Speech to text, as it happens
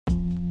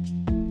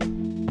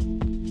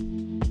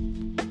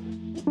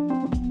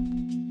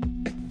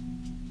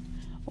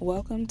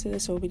Welcome to the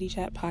Soul Beauty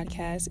Chat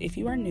podcast. If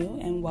you are new,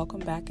 and welcome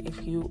back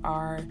if you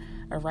are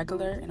a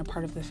regular and a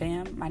part of the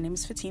fam. My name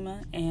is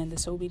Fatima, and the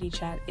Soul Beauty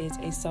Chat is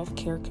a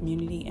self-care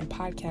community and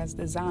podcast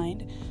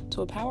designed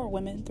to empower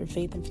women through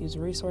faith-infused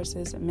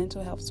resources,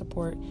 mental health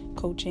support,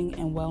 coaching,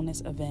 and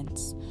wellness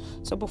events.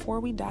 So before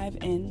we dive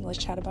in, let's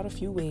chat about a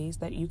few ways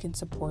that you can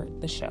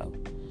support the show.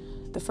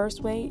 The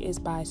first way is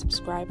by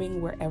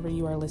subscribing wherever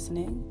you are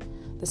listening.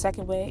 The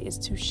second way is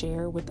to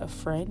share with a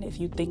friend. If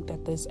you think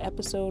that this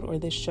episode or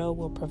this show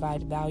will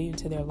provide value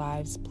to their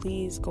lives,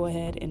 please go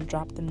ahead and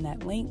drop them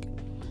that link.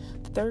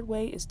 The third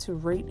way is to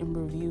rate and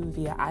review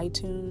via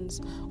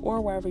iTunes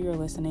or wherever you're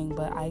listening,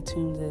 but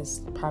iTunes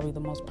is probably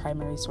the most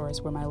primary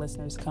source where my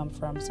listeners come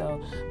from.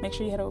 So make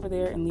sure you head over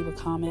there and leave a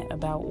comment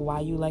about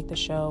why you like the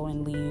show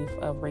and leave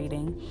a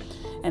rating.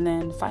 And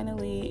then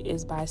finally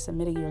is by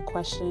submitting your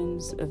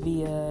questions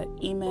via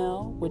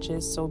email, which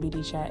is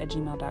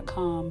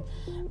soulbeautychat@gmail.com,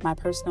 my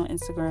personal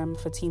Instagram,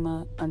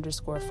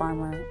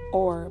 Fatima_farmer,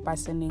 or by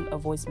sending a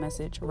voice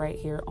message right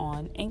here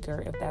on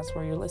Anchor if that's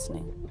where you're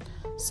listening.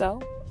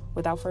 So,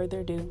 without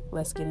further ado,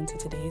 let's get into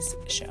today's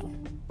show.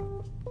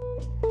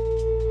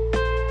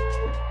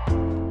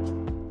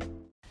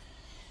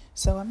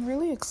 So I'm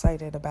really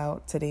excited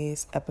about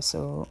today's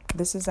episode.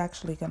 This is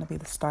actually going to be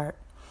the start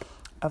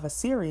of a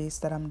series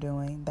that I'm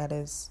doing that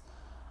is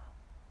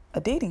a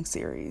dating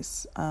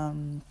series,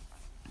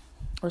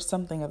 or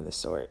something of the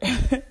sort.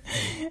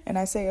 And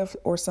I say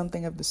or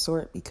something of the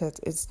sort because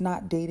it's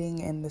not dating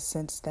in the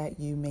sense that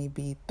you may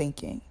be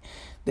thinking.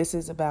 This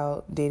is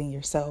about dating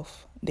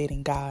yourself,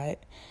 dating God,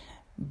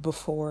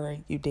 before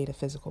you date a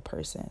physical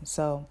person.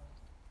 So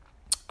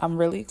I'm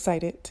really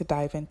excited to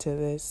dive into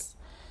this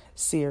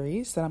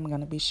series that I'm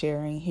going to be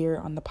sharing here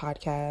on the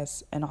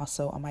podcast and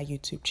also on my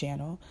YouTube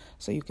channel,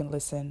 so you can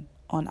listen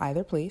on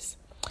either place.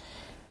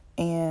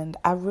 And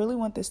I really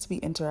want this to be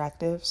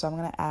interactive, so I'm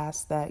going to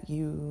ask that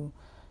you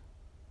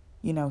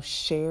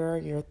share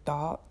your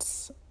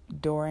thoughts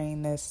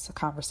during this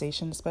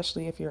conversation,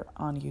 especially if you're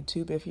on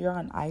YouTube. If you're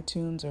on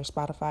iTunes or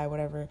Spotify,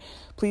 whatever,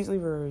 please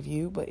leave a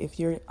review. But if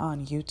you're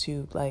on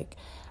YouTube,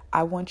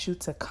 I want you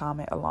to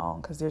comment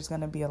along, because there's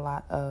going to be a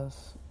lot of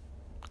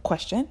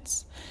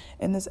questions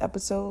in this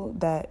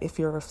episode that if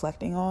you're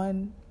reflecting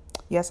on,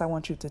 yes, I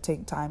want you to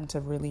take time to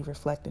really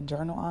reflect and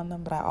journal on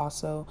them, but I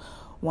also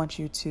want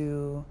you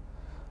to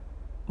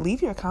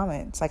leave your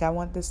comments. I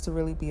want this to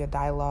really be a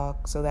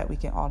dialogue so that we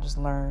can all just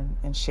learn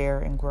and share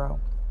and grow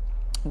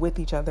with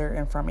each other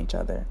and from each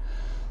other.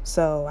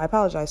 So I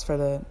apologize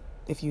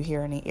if you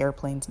hear any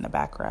airplanes in the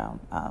background.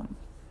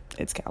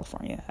 It's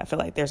California. I feel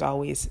like there's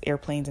always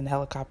airplanes and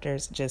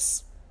helicopters,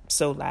 just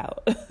so loud.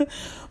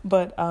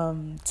 But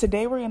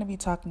today we're going to be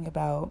talking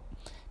about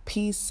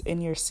peace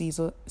in your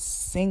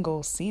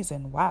single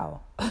season.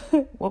 Wow.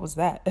 What was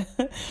that?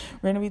 We're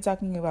going to be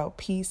talking about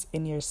peace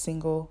in your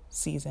single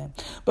season.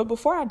 But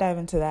before I dive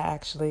into that,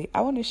 actually, I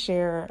want to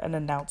share an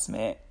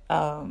announcement.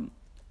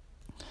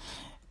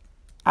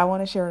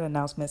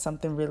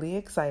 Something really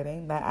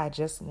exciting that I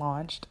just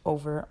launched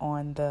over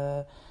on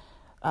the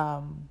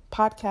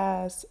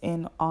podcast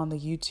and on the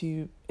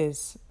YouTube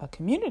is a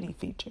community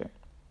feature.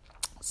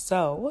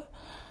 So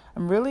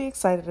I'm really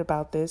excited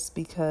about this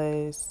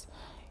because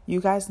you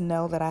guys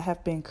know that I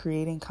have been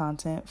creating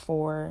content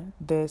for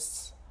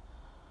this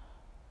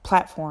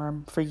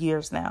platform for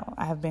years now.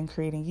 I have been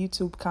creating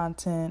YouTube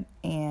content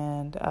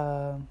and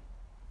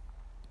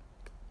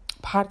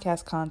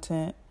podcast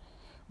content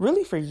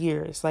really for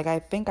years. I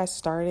think I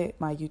started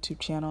my YouTube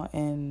channel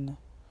in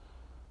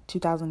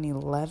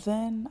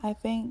 2011, I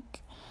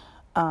think.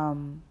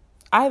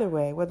 Either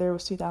way, whether it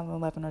was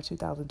 2011 or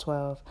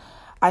 2012,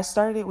 I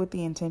started with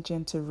the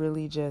intention to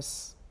really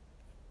just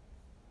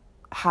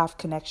have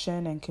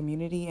connection and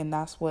community, and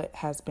that's what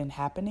has been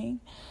happening.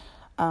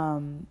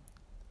 And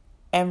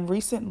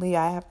recently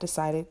I have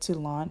decided to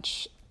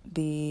launch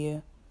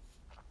the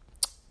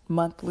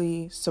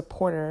monthly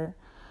supporter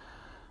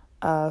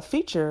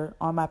feature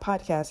on my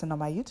podcast and on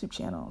my YouTube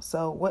channel.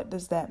 So what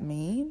does that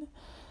mean?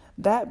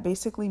 That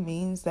basically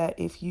means that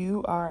if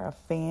you are a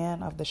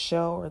fan of the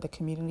show or the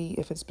community,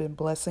 if it's been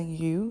blessing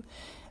you,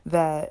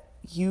 that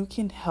you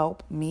can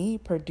help me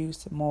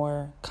produce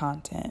more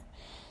content.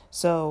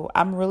 So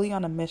I'm really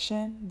on a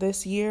mission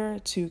this year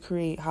to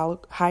create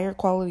higher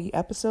quality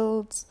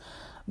episodes.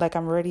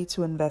 I'm ready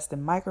to invest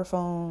in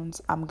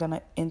microphones. I'm going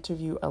to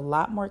interview a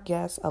lot more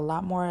guests, a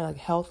lot more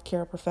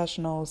healthcare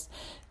professionals,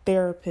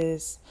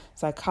 therapists,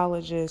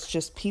 psychologists,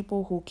 just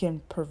people who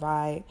can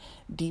provide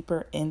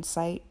deeper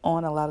insight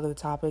on a lot of the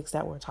topics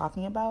that we're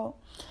talking about,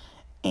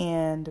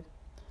 and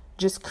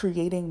just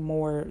creating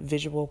more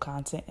visual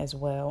content as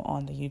well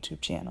on the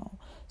YouTube channel.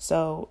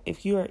 So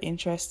if you are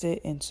interested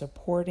in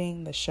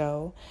supporting the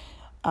show,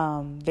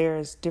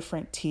 there's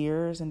different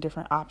tiers and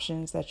different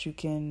options that you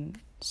can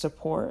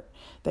support,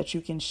 that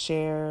you can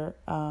share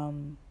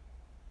and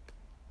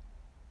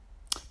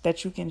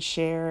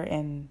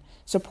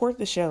support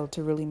the show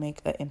to really make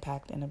an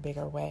impact in a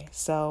bigger way.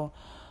 So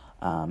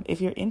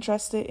If you're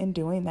interested in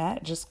doing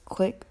that, just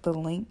click the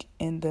link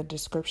in the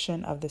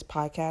description of this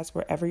podcast,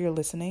 wherever you're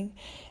listening,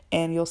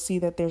 and you'll see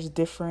that there's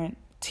different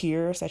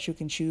tiers that you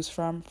can choose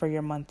from for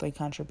your monthly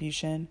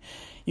contribution.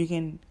 You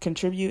can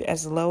contribute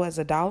as low as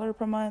 $1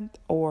 per month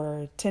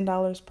or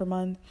 $10 per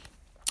month.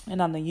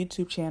 And on the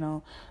YouTube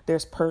channel,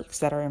 there's perks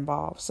that are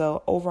involved.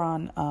 So over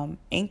on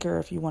Anchor,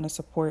 if you want to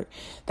support,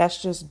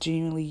 that's just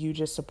genuinely you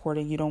just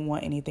supporting. You don't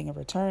want anything in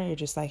return. You're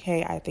just like,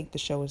 hey, I think the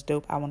show is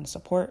dope. I want to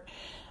support.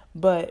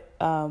 But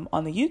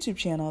on the YouTube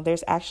channel,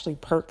 there's actually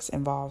perks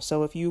involved.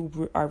 So if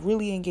you are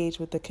really engaged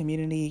with the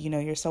community,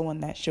 you're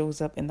someone that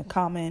shows up in the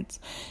comments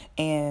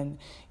and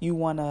you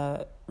want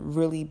to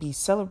really be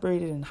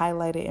celebrated and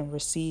highlighted and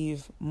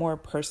receive more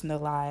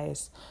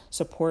personalized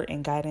support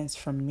and guidance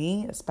from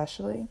me,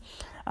 especially,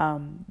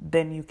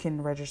 then you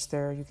can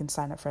register. You can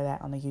sign up for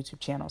that on the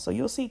YouTube channel. So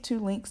you'll see 2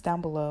 links down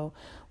below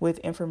with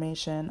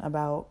information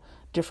about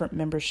different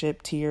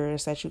membership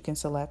tiers that you can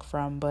select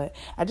from. But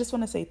I just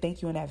want to say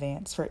thank you in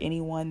advance for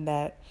anyone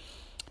that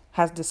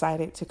has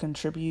decided to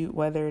contribute,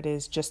 whether it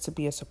is just to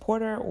be a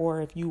supporter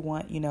or if you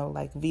want,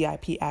 like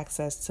VIP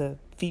access to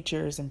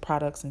features and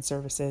products and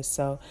services.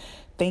 So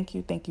thank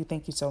you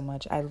so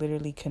much. I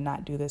literally could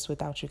not do this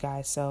without you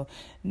guys. So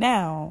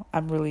now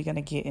I'm really going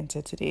to get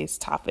into today's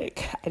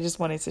topic. I just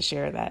wanted to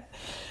share that.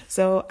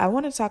 So I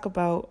want to talk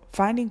about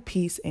finding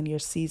peace in your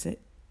season.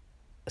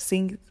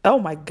 Oh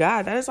my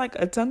God, that is like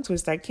a tongue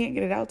twister. I can't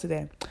get it out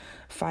today.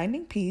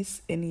 Finding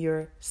peace in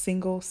your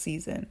single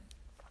season.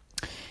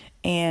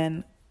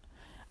 And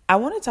I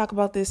want to talk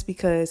about this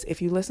because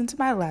if you listen to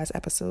my last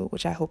episode,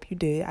 which I hope you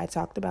did, I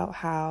talked about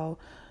how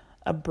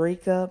a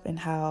breakup and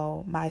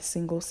how my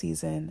single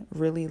season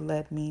really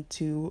led me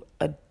to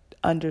a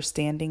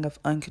understanding of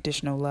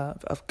unconditional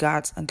love, of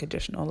God's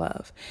unconditional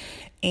love.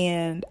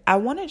 And I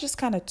want to just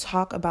kind of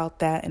talk about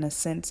that in a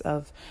sense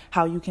of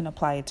how you can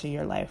apply it to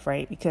your life,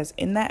 right? Because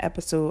in that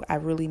episode, I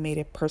really made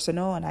it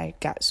personal and I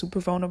got super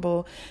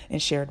vulnerable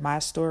and shared my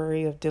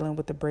story of dealing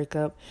with the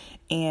breakup.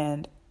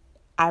 And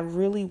I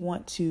really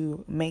want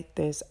to make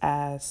this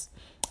as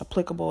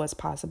applicable as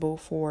possible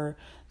for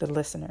the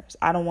listeners.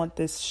 I don't want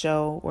this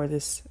show or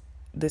this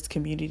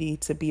community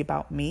to be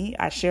about me.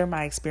 I share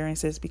my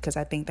experiences because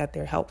I think that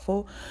they're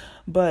helpful,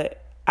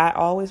 but I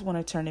always want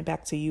to turn it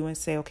back to you and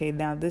say, okay,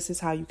 now this is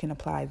how you can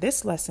apply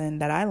this lesson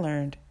that I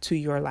learned to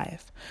your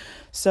life.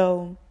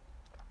 So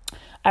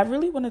I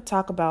really want to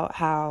talk about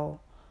how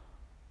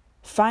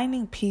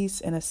finding peace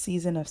in a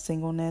season of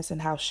singleness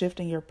and how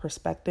shifting your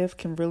perspective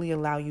can really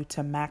allow you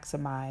to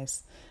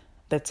maximize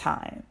the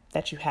time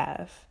that you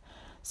have.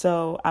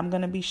 So I'm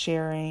going to be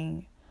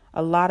sharing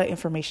a lot of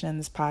information in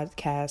this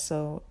podcast.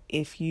 So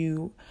if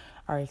you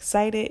are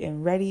excited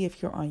and ready,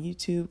 if you're on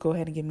YouTube, go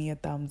ahead and give me a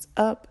thumbs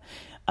up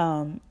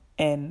and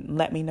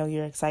let me know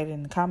you're excited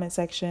in the comment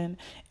section,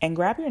 and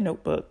grab your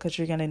notebook because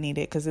you're going to need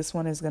it, because this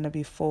one is going to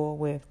be full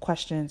with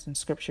questions and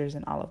scriptures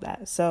and all of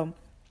that. So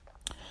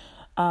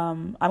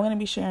I'm going to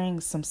be sharing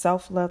some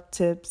self-love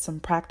tips, some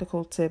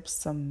practical tips,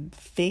 some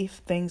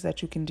faith things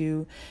that you can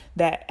do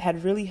that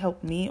had really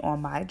helped me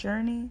on my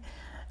journey.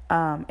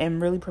 And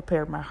really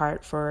prepared my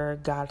heart for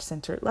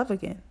God-centered love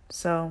again.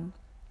 So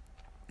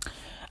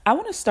I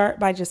want to start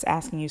by just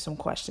asking you some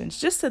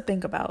questions just to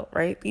think about,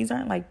 right? These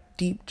aren't like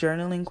deep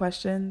journaling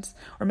questions,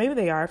 or maybe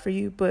they are for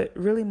you, but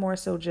really more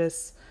so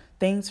just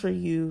things for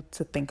you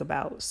to think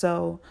about.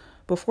 So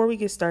before we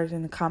get started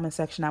in the comment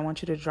section, I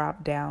want you to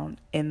drop down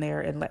in there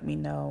and let me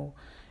know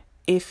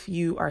if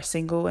you are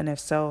single, and if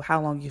so,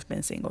 how long you've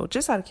been single,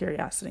 just out of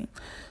curiosity.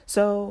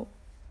 So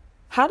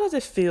how does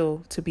it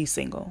feel to be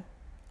single?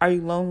 Are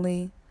you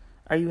lonely?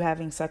 Are you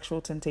having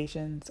sexual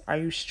temptations? Are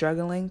you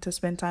struggling to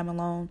spend time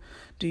alone?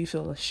 Do you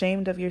feel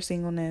ashamed of your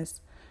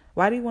singleness?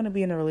 Why do you want to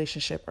be in a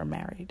relationship or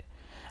married?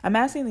 I'm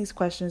asking these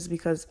questions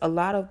because a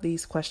lot of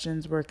these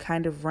questions were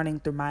kind of running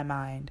through my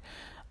mind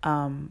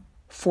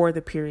for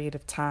the period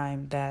of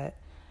time that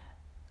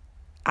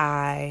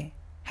I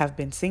have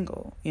been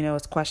single.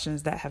 It's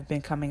questions that have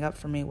been coming up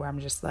for me where I'm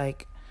just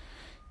like,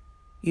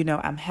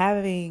 I'm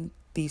having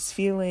these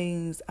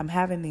feelings, I'm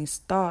having these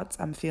thoughts,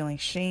 I'm feeling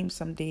shame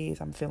some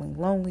days, I'm feeling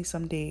lonely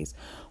some days.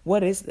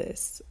 What is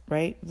this,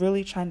 right?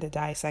 Really trying to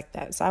dissect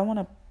that. So I want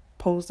to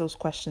pose those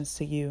questions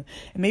to you.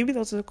 And maybe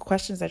those are the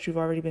questions that you've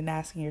already been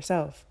asking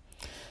yourself.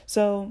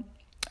 So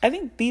I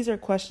think these are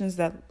questions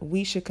that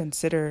we should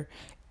consider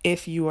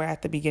if you are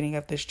at the beginning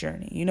of this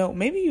journey.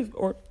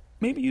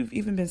 Maybe you've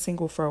even been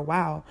single for a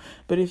while,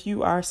 but if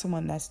you are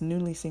someone that's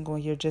newly single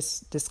and you're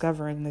just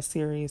discovering this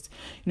series,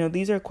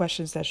 these are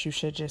questions that you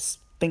should just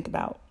think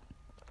about.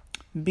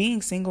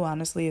 Being single,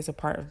 honestly, is a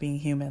part of being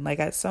human. Like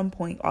at some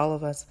point, all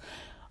of us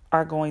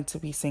are going to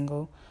be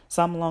single,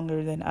 some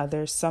longer than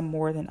others, some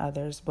more than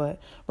others, but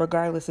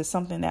regardless, it's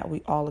something that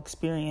we all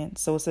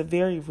experience. So it's a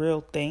very real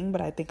thing, but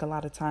I think a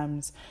lot of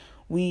times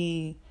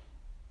in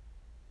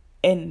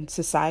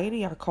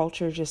society, our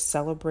culture just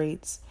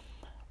celebrates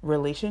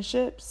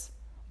relationships,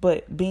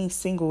 but being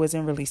single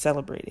isn't really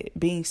celebrated.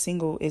 Being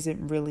single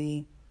isn't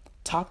really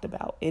talked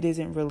about. It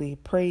isn't really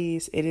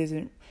praised. It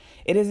isn't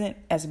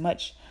as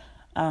much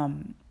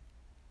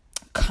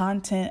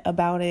content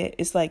about it.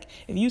 It's like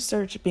if you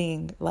search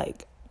being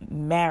like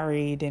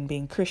married and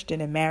being Christian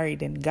and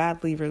married and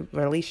godly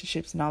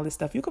relationships and all this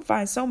stuff, you can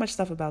find so much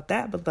stuff about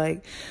that. But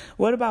like,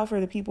 what about for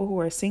the people who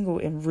are single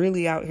and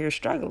really out here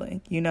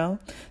struggling,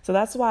 So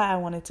that's why I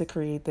wanted to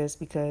create this,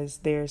 because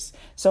there's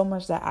so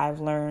much that I've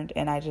learned,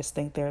 and I just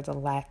think there's a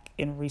lack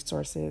in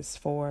resources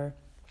for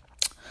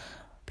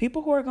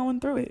people who are going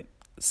through it.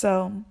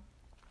 So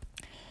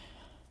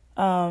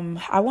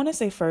I want to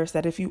say first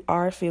that if you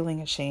are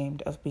feeling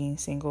ashamed of being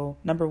single,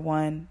 number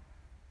one,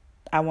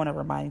 I want to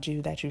remind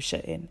you that you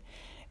shouldn't.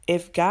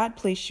 If God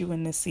placed you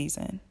in this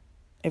season,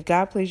 if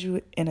God placed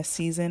you in a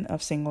season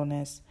of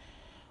singleness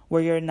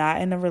where you're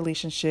not in a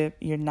relationship,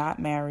 you're not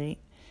married,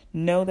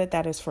 know that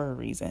that is for a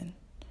reason.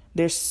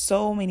 There's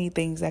so many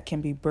things that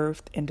can be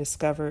birthed and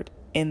discovered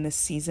in this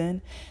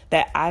season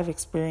that I've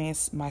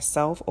experienced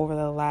myself over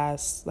the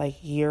last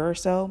year or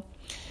so.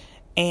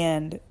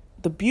 And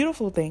the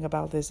beautiful thing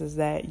about this is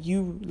that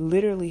you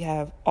literally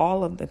have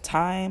all of the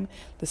time,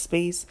 the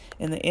space,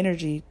 and the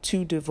energy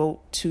to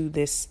devote to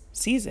this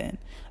season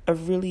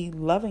of really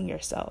loving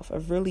yourself,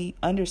 of really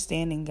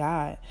understanding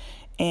God.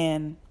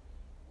 And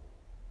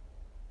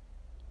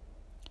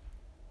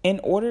in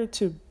order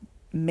to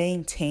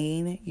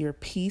maintain your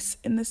peace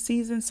in this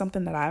season,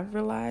 something that I've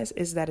realized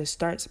is that it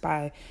starts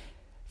by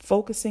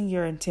focusing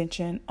your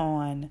intention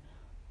on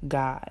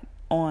God,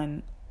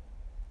 on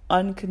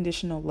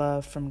unconditional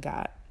love from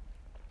God.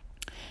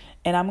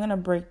 And I'm going to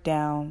break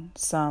down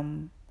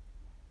some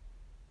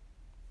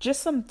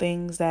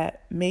things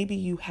that maybe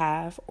you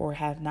have or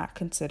have not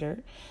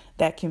considered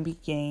that can be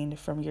gained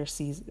from your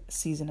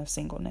season of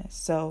singleness.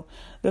 So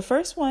the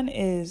first one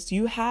is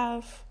you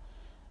have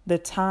the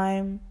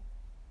time,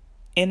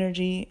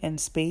 energy, and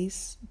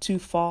space to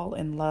fall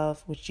in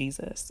love with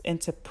Jesus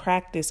and to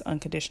practice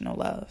unconditional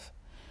love.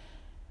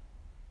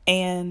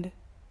 And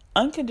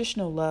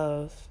unconditional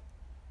love,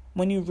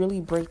 when you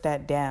really break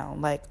that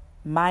down,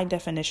 my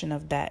definition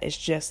of that is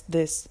just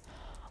this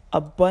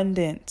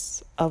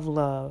abundance of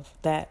love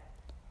that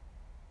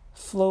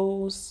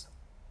flows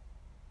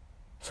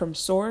from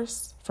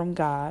source, from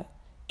God,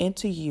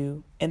 into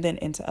you, and then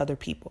into other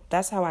people.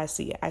 That's how I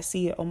see it. I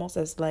see it almost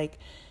as like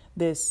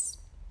this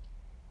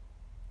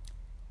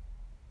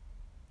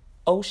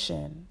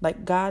ocean.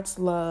 Like God's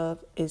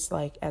love is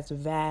like as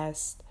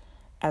vast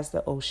as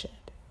the ocean,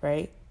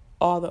 right?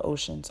 All the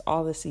oceans,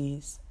 all the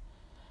seas.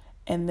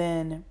 And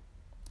then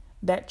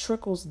that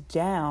trickles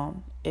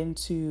down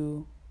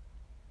into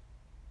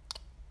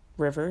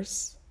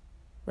rivers,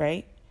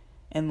 right?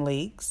 And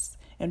lakes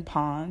and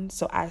ponds.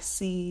 So I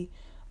see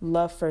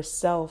love for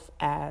self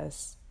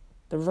as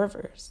the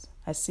rivers.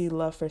 I see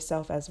love for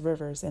self as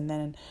rivers. And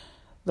then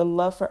the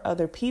love for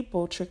other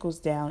people trickles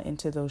down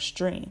into those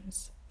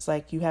streams. It's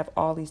like you have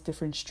all these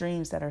different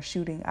streams that are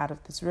shooting out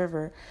of this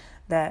river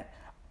that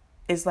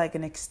is like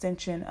an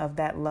extension of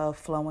that love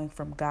flowing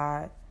from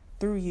God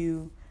through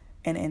you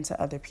and into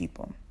other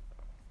people.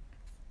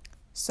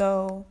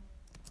 So,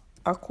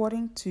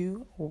 according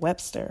to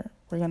Webster,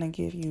 we're going to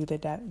give you the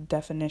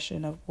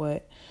definition of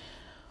what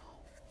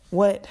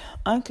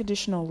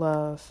unconditional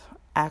love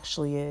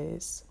actually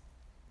is.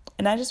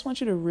 And I just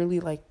want you to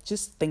really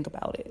just think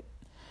about it.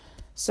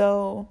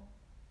 So,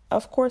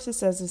 of course, it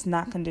says it's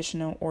not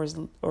conditional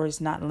or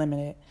is not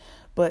limited.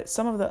 But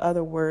some of the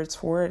other words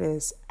for it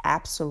is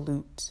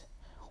absolute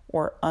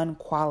or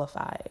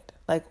unqualified.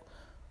 Like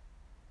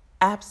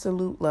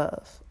absolute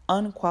love,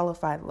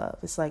 unqualified love.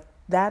 It's like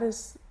that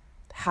is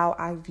how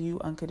I view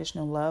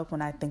unconditional love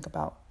when I think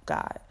about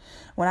God.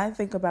 When I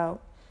think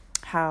about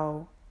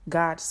how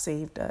God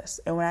saved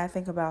us, and when I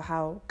think about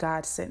how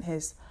God sent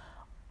his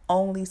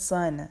only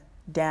son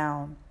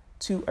down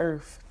to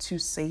earth to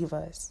save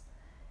us,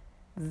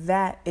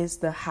 that is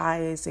the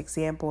highest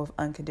example of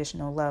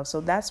unconditional love. So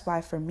that's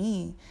why for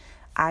me,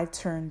 I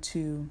turn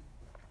to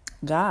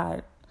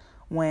God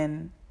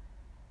when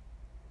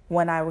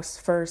I was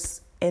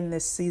first in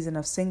this season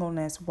of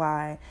singleness,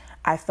 why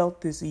I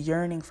felt this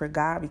yearning for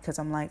God, because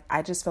I'm like,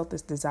 I just felt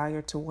this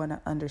desire to want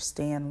to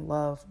understand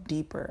love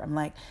deeper. I'm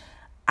like,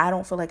 I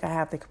don't feel like I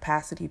have the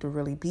capacity to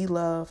really be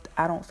loved.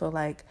 I don't feel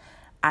like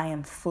I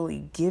am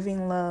fully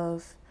giving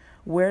love.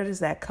 Where does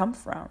that come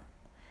from?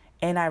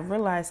 And I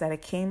realized that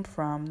it came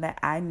from that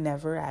I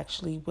never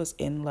actually was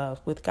in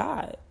love with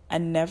God. I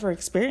never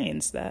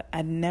experienced that.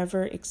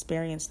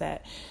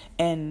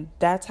 And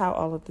that's how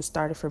all of this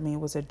started for me,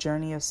 was a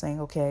journey of saying,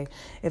 okay,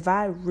 if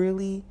I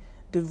really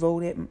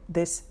devoted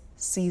this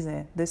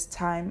season, this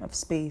time of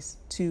space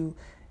to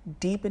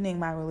deepening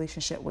my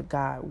relationship with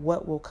God,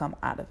 what will come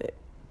out of it?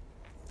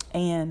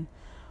 And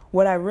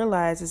what I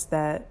realized is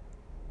that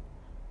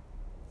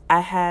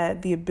I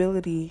had the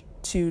ability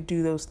to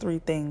do those three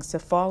things: to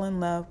fall in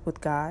love with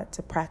God,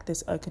 to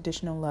practice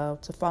unconditional love,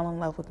 to fall in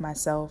love with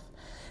myself.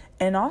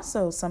 And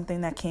also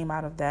something that came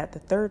out of that, the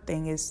third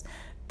thing, is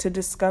to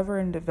discover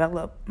and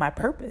develop my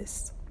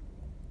purpose.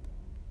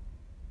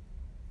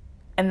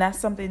 And that's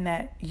something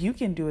that you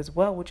can do as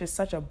well, which is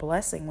such a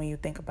blessing when you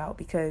think about,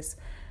 because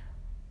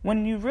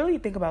when you really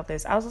think about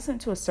this, I was listening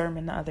to a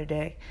sermon the other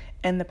day,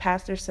 and the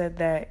pastor said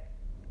that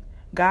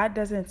God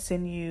doesn't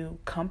send you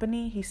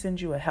company, he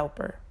sends you a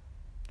helper,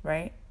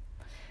 right?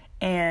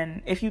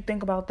 And if you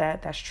think about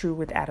that, that's true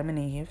with Adam and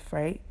Eve,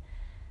 right?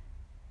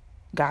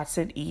 God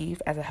sent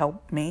Eve as a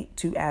helpmate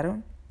to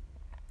Adam.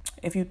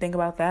 If you think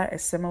about that,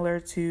 it's similar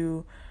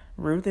to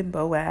Ruth and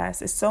Boaz.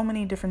 There's so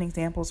many different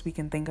examples we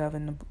can think of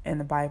in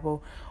the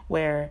Bible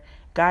where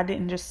God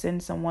didn't just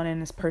send someone in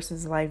this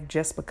person's life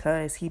just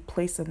because. He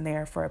placed them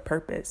there for a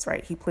purpose,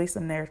 right? He placed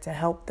them there to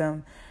help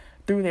them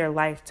through their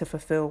life to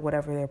fulfill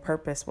whatever their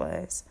purpose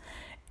was.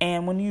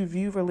 And when you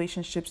view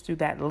relationships through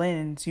that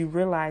lens, you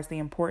realize the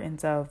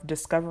importance of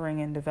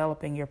discovering and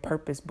developing your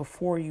purpose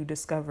before you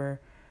discover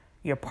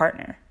your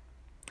partner.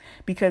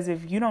 Because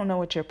if you don't know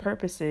what your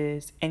purpose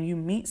is and you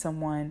meet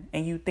someone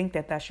and you think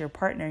that that's your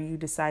partner, you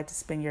decide to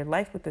spend your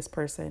life with this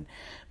person.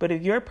 But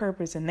if your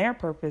purpose and their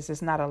purpose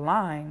is not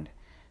aligned,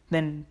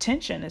 then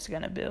tension is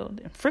going to build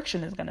and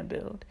friction is going to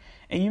build.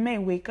 And you may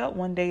wake up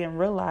one day and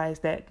realize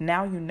that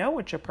now you know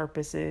what your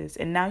purpose is.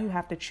 And now you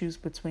have to choose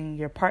between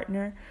your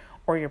partner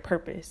or your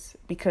purpose.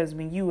 Because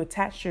when you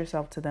attached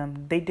yourself to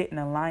them, they didn't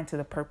align to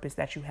the purpose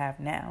that you have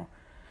now.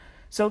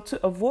 So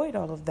to avoid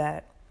all of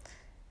that,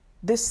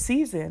 this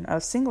season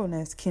of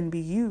singleness can be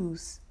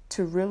used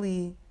to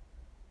really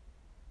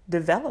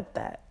develop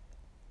that,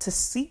 to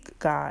seek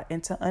God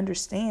and to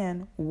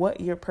understand what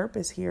your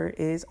purpose here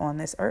is on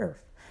this earth.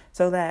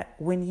 So that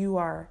when you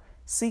are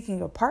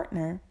seeking a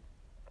partner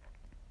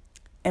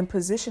and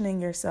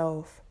positioning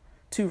yourself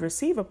to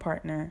receive a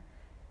partner,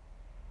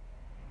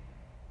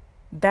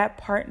 that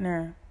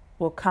partner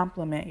will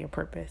complement your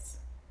purpose,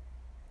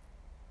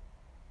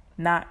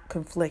 not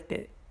conflict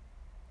it.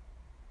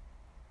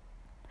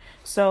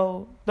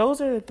 So those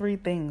are the three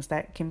things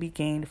that can be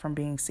gained from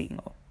being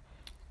single.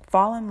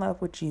 Fall in love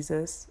with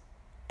Jesus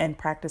and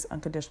practice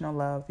unconditional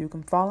love. You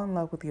can fall in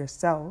love with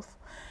yourself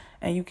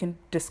and you can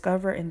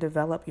discover and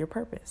develop your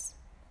purpose.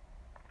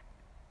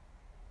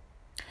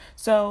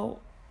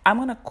 So I'm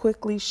going to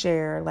quickly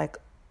share, very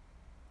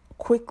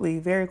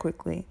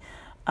quickly,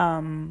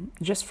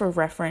 just for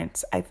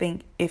reference. I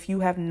think if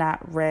you have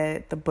not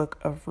read the book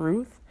of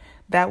Ruth,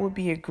 that would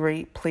be a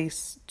great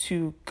place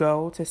to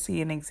go to see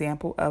an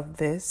example of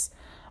this.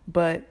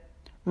 But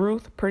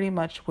Ruth pretty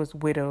much was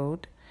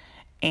widowed,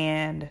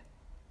 and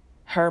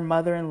her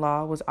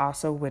mother-in-law was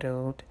also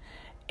widowed,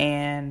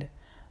 and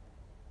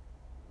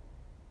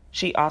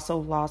she also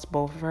lost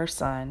both of her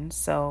sons.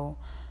 So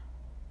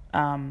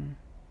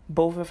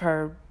both of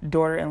her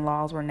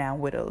daughter-in-laws were now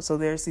widowed. So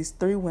there's these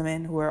three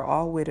women who are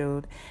all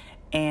widowed,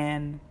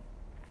 and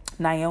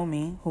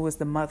Naomi, who was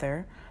the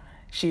mother,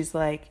 she's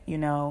like,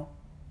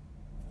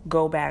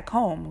 go back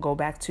home, go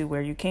back to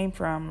where you came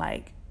from.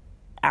 Like,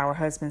 our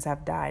husbands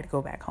have died,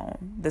 go back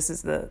home. This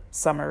is the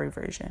summary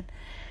version.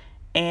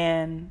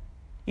 And,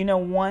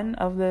 one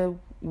of the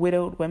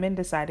widowed women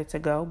decided to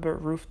go,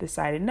 but Ruth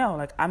decided,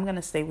 no, I'm going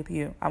to stay with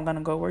you. I'm going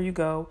to go where you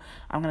go.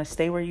 I'm going to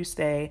stay where you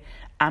stay.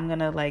 I'm going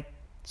to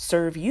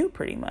serve you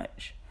pretty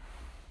much.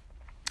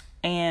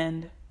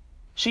 And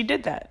she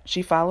did that.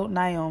 She followed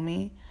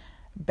Naomi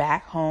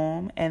back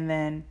home, and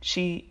then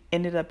she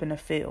ended up in a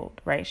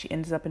field, right? She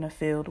ends up in a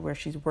field where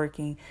she's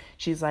working.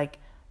 She's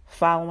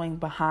following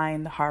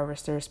behind the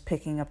harvesters,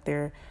 picking up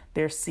their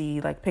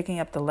seed, picking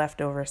up the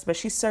leftovers, but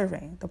she's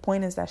serving. The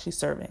point is that she's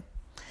serving,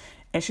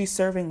 and she's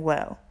serving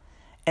well.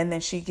 And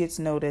then she gets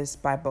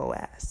noticed by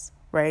Boaz,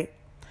 right?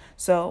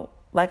 So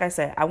like I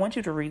said, I want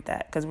you to read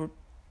that, because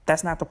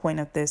that's not the point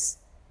of this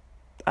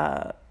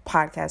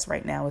podcast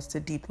right now, is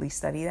to deeply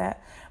study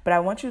that. But I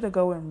want you to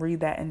go and read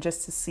that, and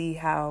just to see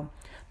how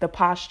the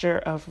posture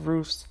of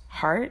Ruth's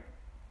heart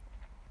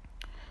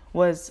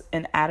was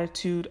an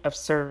attitude of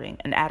serving,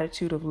 an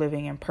attitude of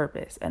living in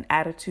purpose, an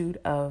attitude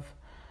of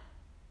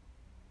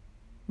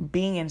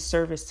being in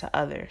service to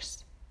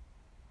others.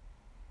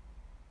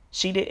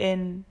 She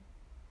didn't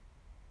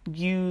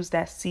use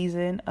that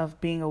season of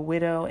being a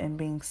widow and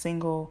being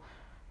single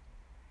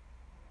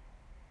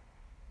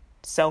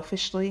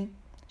selfishly.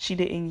 She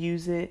didn't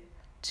use it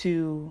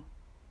to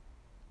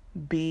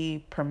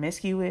be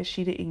promiscuous.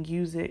 She didn't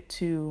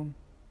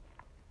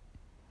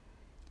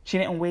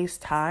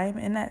waste time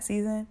in that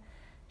season.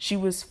 She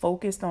was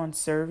focused on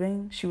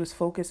serving. She was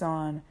focused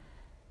on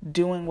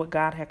doing what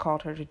God had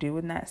called her to do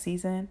in that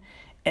season.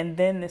 And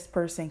then this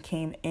person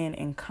came in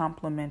and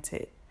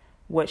complemented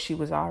what she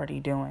was already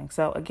doing.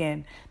 So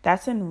again,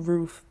 that's in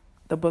Ruth,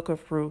 the book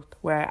of Ruth,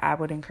 where I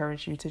would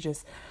encourage you to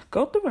just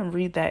go through and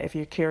read that if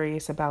you're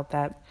curious about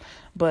that.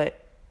 But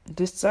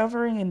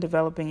discovering and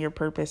developing your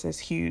purpose is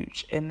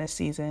huge in this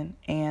season.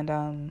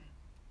 And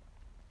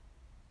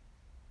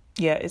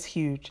it's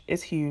huge.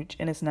 It's huge,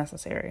 and it's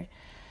necessary.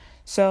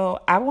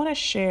 So I want to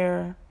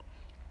share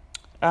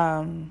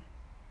some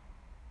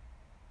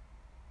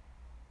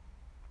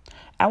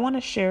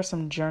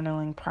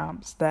journaling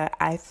prompts that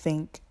I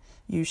think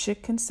you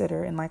should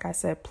consider. And like I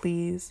said,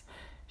 please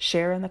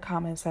share in the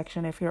comment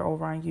section, if you're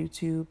over on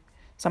YouTube,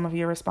 some of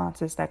your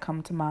responses that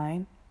come to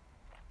mind.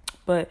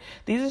 But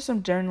these are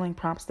some journaling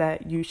prompts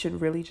that you should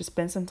really just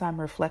spend some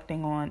time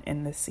reflecting on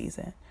in this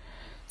season.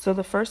 So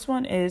the first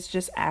one is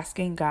just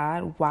asking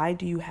God, why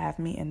do you have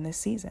me in this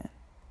season?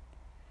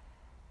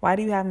 Why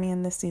do you have me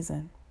in this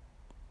season?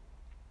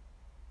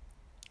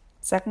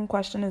 Second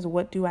question is,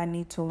 what do I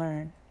need to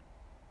learn?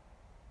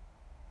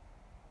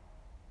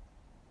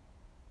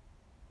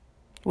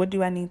 What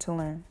do I need to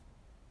learn?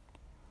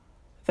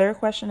 Third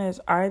question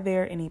is, are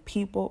there any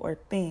people or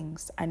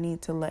things I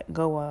need to let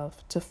go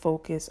of to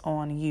focus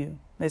on you?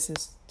 This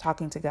is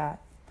talking to God.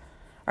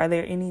 Are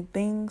there any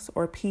things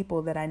or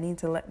people that I need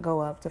to let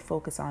go of to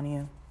focus on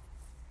you?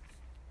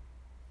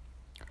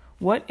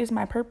 What is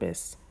my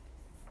purpose?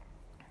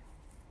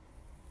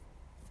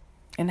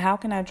 And how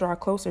can I draw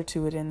closer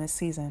to it in this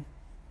season?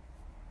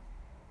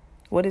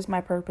 What is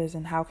my purpose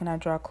and how can I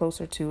draw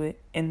closer to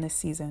it in this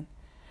season?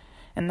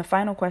 And the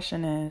final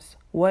question is,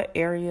 what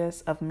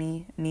areas of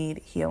me need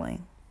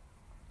healing?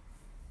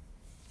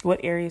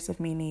 What areas of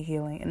me need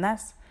healing? And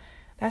that's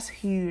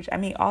huge. I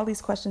mean, all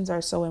these questions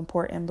are so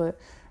important, but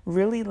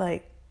really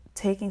like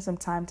taking some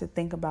time to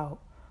think about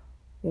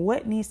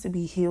what needs to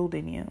be healed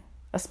in you,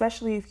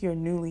 especially if you're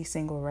newly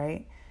single,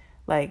 right?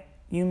 Like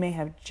you may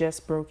have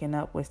just broken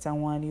up with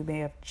someone. You may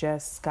have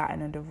just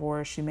gotten a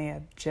divorce. You may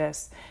have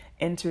just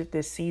entered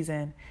this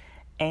season.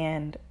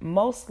 And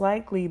most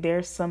likely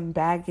there's some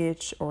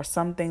baggage or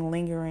something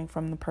lingering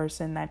from the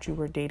person that you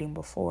were dating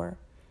before.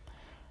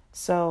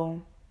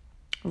 So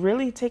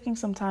really taking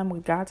some time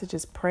with God to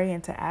just pray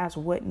and to ask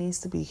what needs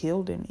to be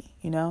healed in me,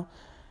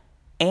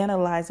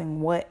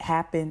 analyzing what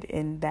happened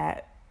in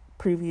that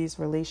previous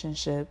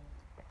relationship.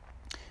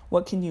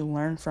 What can you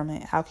learn from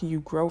it? How can you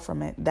grow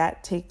from it?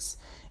 That takes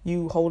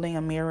you holding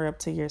a mirror up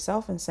to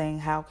yourself and saying,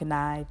 how can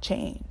I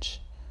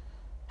change?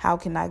 How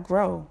can I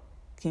grow?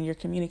 Can your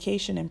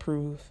communication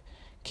improve?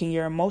 Can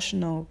your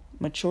emotional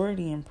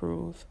maturity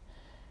improve?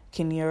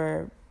 Can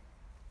your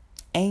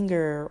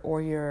anger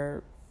or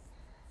your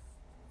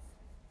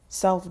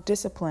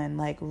self-discipline,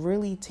 like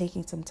really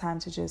taking some time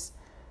to just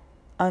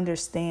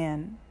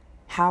understand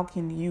how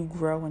can you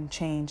grow and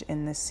change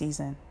in this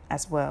season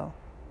as well,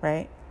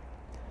 right?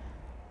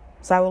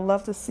 So I would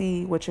love to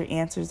see what your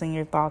answers and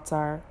your thoughts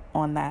are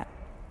on that.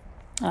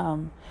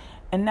 And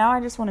now I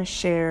just want to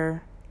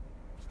share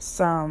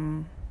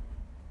some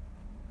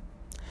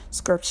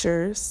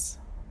scriptures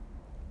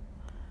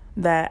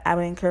that I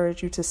would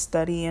encourage you to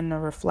study and to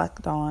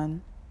reflect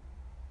on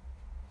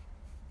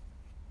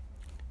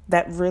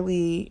that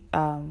really,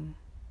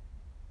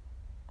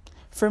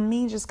 for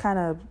me, just kind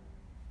of,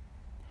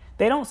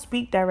 they don't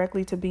speak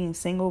directly to being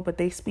single, but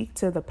they speak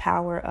to the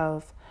power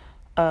of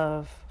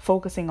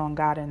focusing on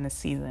God in this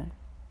season.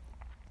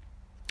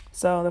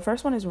 So the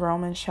first one is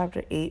Romans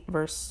chapter 8,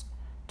 verse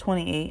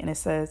 28, and it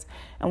says,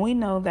 and we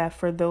know that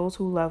for those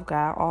who love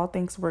God, all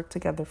things work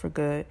together for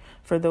good,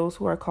 for those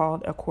who are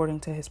called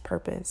according to his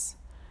purpose.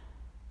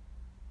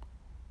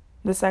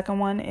 The second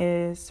one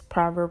is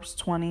Proverbs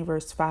 20,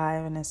 verse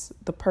 5, and it's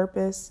the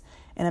purpose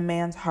in a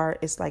man's heart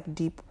is like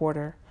deep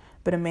water,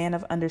 but a man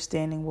of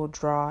understanding will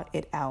draw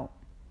it out.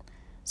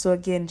 So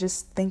again,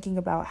 just thinking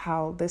about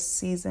how this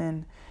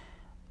season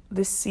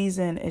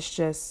is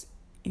just,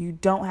 you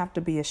don't have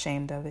to be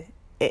ashamed of it.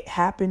 It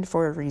happened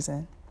for a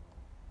reason.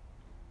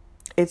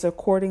 It's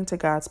according to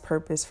God's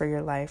purpose for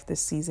your life,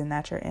 this season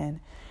that you're in.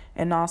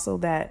 And also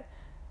that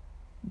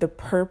the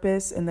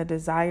purpose and the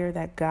desire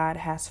that God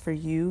has for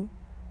you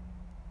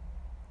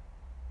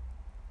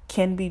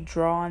can be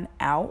drawn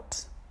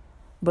out,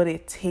 but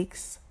it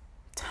takes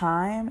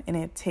time and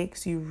it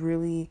takes you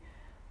really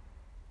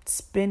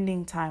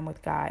spending time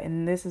with God.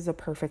 And this is a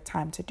perfect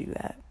time to do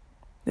that.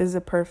 This is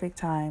a perfect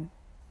time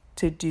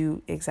to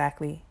do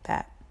exactly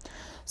that.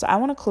 So I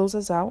want to close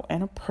us out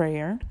in a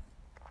prayer,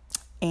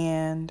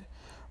 and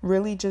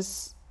really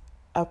just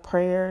a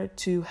prayer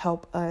to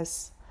help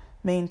us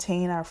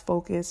maintain our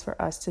focus,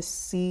 for us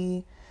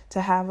to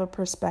have a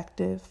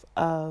perspective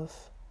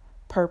of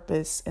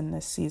purpose in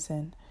this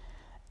season,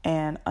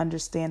 and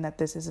understand that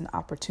this is an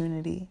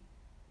opportunity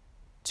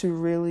to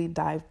really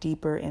dive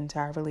deeper into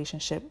our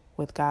relationship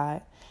with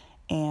God.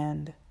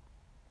 And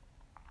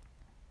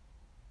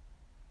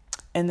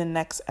in the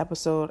next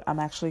episode, I'm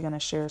actually going to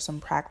share some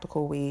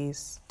practical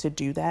ways to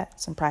do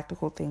that, some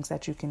practical things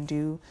that you can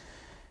do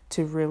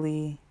to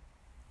really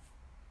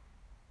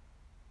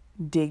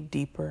dig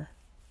deeper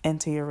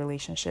into your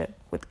relationship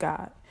with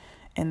God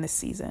in this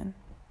season.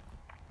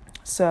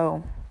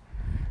 So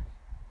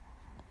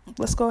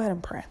let's go ahead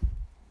and pray.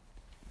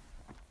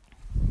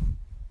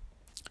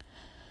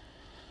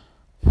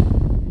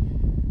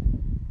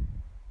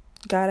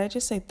 God, I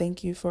just say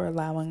thank you for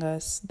allowing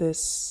us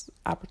this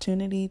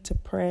opportunity to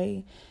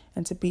pray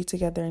and to be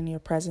together in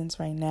your presence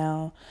right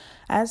now.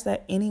 I ask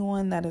that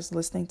anyone that is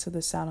listening to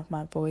the sound of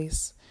my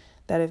voice,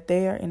 that if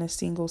they are in a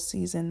single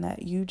season,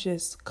 that you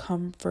just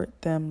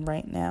comfort them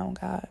right now,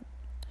 God.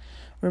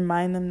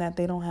 Remind them that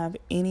they don't have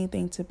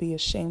anything to be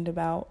ashamed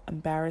about,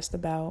 embarrassed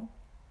about,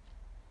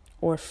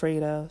 or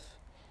afraid of.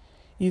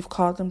 You've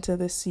called them to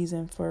this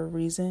season for a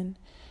reason,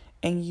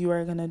 and you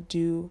are going to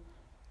do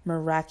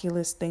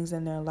miraculous things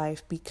in their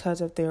life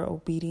because of their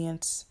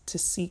obedience to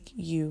seek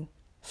you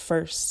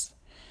first.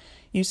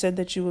 You said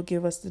that you will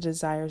give us the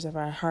desires of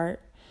our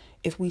heart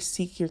if we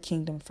seek your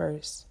kingdom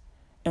first.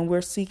 And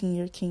we're seeking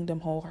your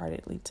kingdom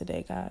wholeheartedly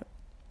today, God.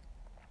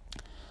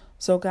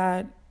 So,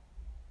 God,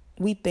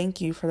 we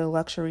thank you for the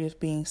luxury of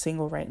being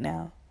single right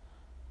now.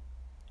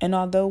 And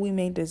although we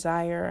may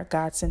desire a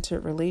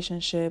God-centered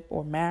relationship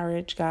or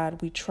marriage,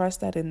 God, we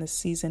trust that in this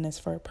season is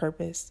for a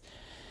purpose.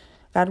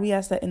 God, we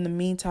ask that in the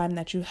meantime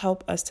that you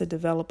help us to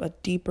develop a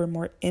deeper,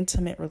 more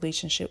intimate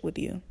relationship with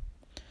you.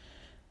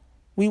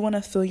 We want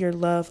to feel your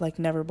love like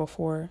never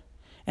before.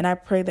 And I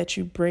pray that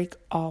you break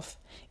off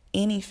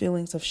any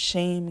feelings of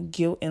shame,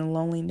 guilt, and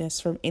loneliness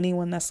from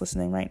anyone that's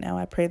listening right now.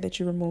 I pray that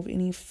you remove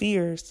any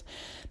fears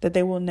that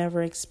they will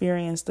never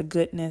experience the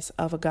goodness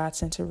of a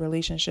God-centered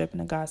relationship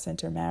and a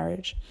God-centered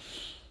marriage.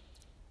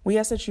 We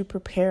ask that you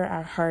prepare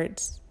our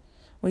hearts.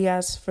 We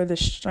ask for the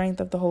strength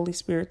of the Holy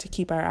Spirit to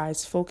keep our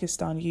eyes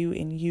focused on you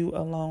and you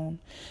alone.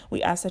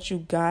 We ask that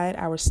you guide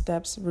our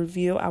steps,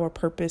 reveal our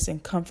purpose,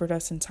 and comfort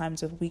us in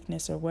times of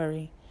weakness or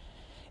worry.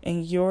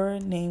 In your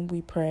name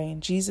we pray.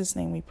 In Jesus'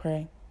 name we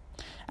pray.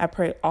 I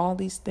pray all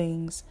these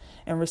things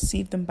and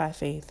receive them by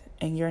faith.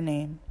 In your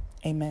name,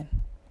 amen.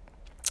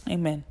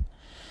 Amen.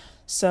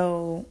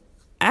 So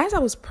as I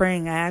was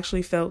praying, I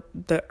actually felt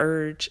the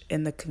urge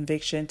and the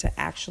conviction to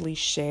actually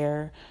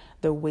share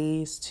the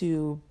ways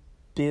to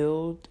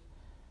build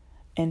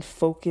and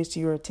focus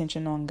your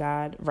attention on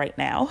God right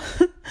now.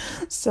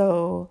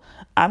 So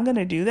I'm going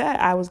to do that.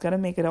 I was going to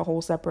make it a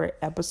whole separate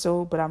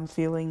episode, but I'm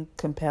feeling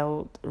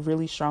compelled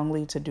really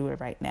strongly to do it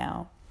right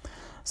now.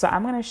 So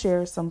I'm going to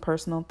share some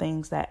personal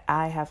things that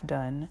I have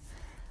done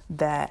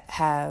that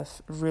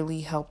have really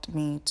helped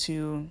me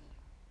to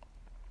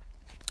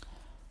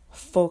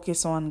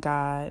focus on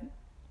God,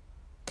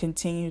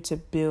 continue to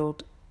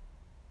build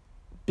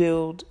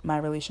my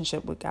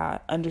relationship with God,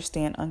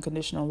 understand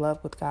unconditional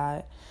love with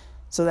God,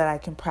 so that I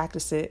can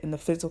practice it in the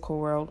physical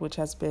world, which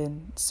has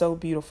been so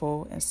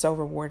beautiful and so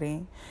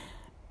rewarding.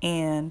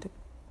 And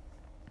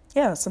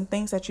yeah, some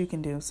things that you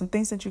can do, some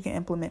things that you can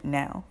implement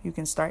now. You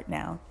can start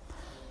now.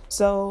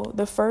 So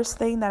the first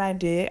thing that I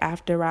did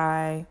after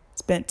I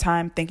spent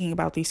time thinking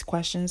about these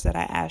questions that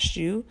I asked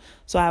you,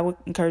 so I would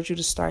encourage you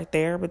to start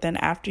there. But then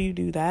after you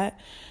do that,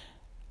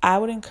 I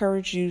would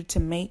encourage you to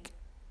make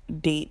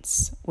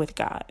dates with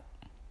God,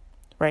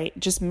 right?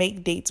 Just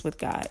make dates with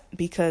God,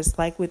 because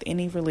like with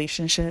any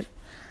relationship,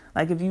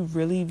 like if you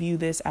really view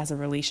this as a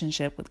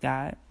relationship with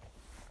God,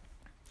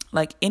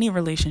 like any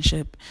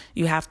relationship,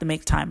 you have to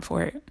make time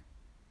for it.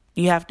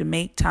 You have to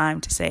make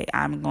time to say,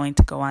 I'm going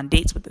to go on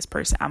dates with this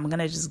person. I'm going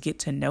to just get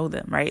to know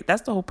them, right?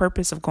 That's the whole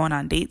purpose of going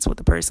on dates with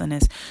a person,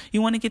 is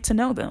you want to get to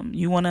know them.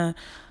 You want to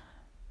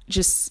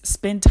just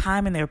spend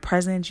time in their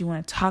presence. You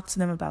want to talk to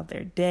them about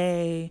their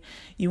day.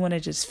 You want to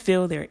just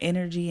feel their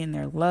energy and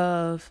their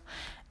love.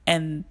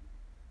 And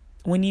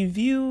when you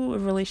view a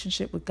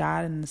relationship with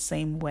God in the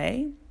same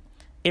way,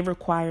 it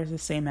requires the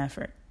same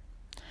effort.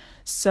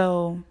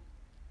 So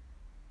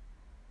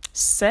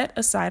set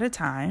aside a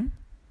time.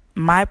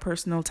 My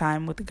personal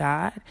time with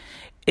God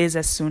is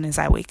as soon as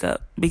I wake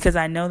up, because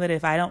I know that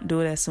if I don't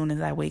do it as soon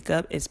as I wake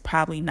up, it's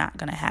probably not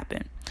going to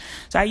happen.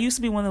 So I used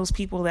to be one of those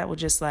people that would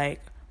just like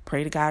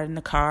pray to God in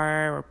the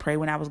car or pray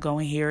when I was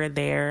going here or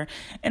there.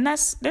 And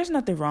there's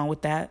nothing wrong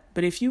with that.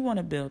 But if you want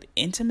to build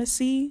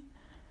intimacy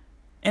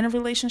in a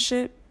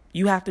relationship,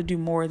 you have to do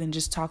more than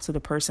just talk to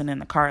the person in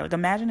the car. Like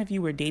imagine if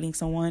you were dating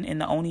someone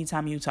and the only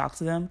time you talked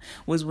to them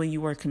was when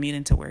you were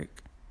commuting to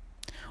work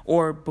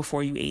or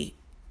before you ate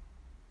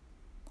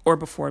or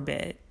before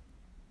bed.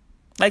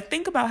 Like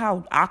think about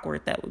how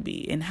awkward that would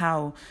be and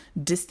how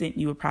distant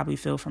you would probably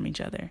feel from each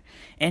other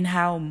and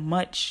how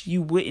much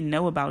you wouldn't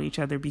know about each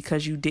other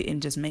because you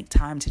didn't just make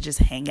time to just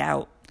hang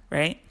out,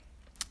 right?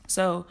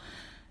 So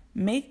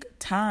make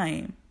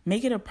time.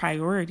 Make it a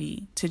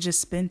priority to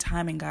just spend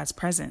time in God's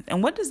presence.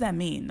 And what does that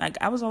mean? Like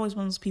I was always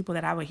one of those people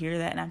that I would hear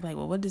that and I'd be like,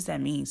 well, what does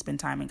that mean?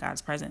 Spend time in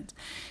God's presence.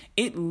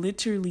 It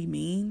literally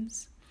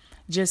means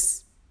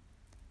just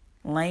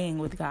laying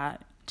with God,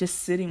 just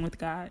sitting with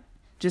God.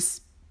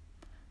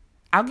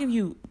 I'll give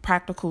you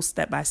practical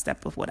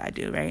step-by-step of what I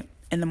do, right?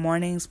 In the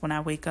mornings when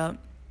I wake up,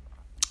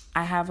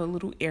 I have a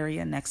little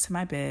area next to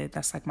my bed.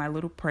 That's like my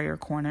little prayer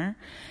corner.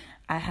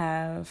 I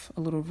have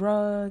a little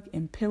rug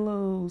and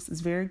pillows. It's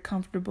very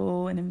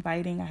comfortable and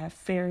inviting. I have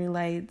fairy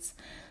lights.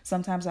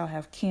 Sometimes I'll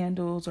have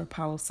candles or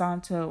Palo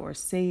Santo or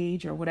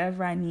sage or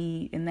whatever I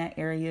need in that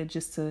area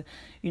just to,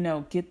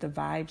 get the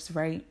vibes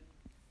right.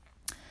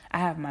 I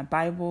have my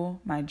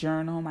Bible, my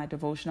journal, my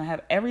devotion. I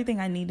have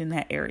everything I need in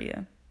that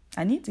area.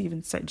 I need to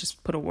even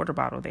just put a water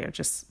bottle there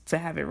just to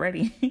have it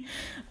ready.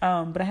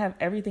 But I have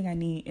everything I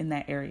need in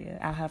that area.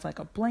 I'll have like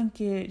a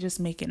blanket, just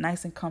make it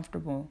nice and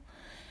comfortable.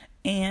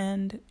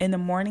 And in the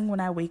morning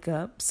when I wake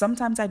up,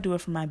 sometimes I do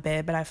it from my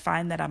bed, but I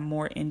find that I'm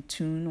more in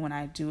tune when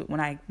I do it, when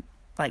I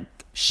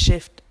like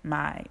shift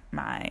my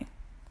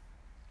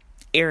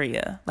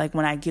area. Like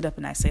when I get up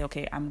and I say,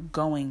 okay, I'm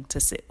going to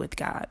sit with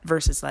God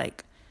versus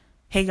like,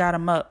 hey, God,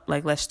 I'm up.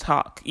 Like, let's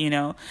talk.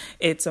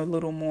 It's a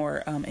little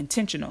more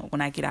intentional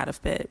when I get out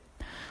of bed.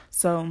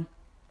 So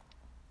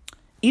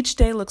Each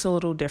day looks a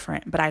little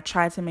different, but I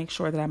try to make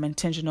sure that I'm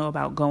intentional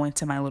about going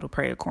to my little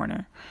prayer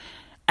corner.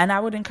 And I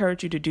would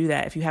encourage you to do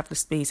that if you have the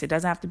space. It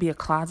doesn't have to be a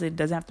closet. It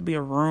doesn't have to be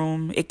a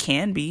room. It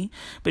can be.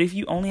 But if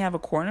you only have a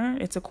corner,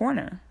 it's a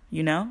corner,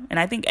 you know? And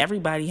I think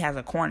everybody has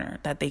a corner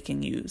that they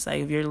can use.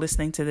 Like if you're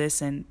listening to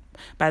this and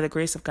by the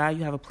grace of God,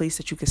 you have a place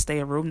that you can stay,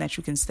 a room that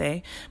you can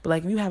stay. But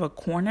like if you have a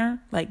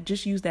corner, like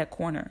just use that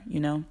corner, you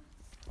know?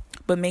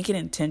 But make it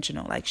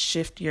intentional. Like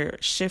shift your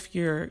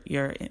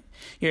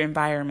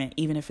environment,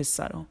 even if it's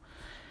subtle.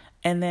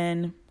 And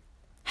then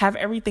have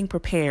everything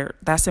prepared.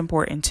 That's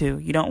important too.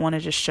 You don't want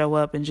to just show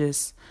up and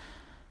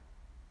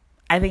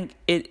I think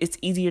it's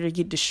easier to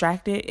get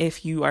distracted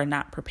if you are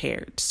not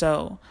prepared.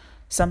 So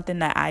something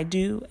that I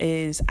do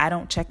is I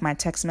don't check my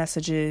text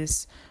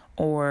messages,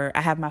 or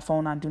I have my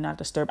phone on do not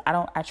disturb.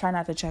 I try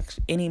not to check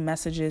any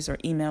messages or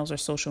emails or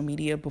social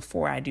media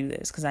before I do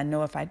this, because I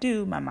know if I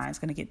do, my mind's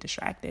going to get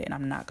distracted and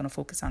I'm not going to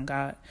focus on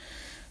God.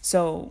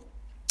 So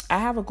I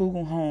have a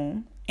Google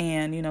Home,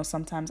 and, you know,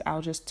 sometimes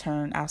I'll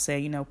say,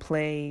 you know,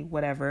 play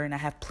whatever. And I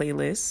have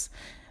playlists.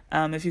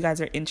 If you guys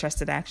are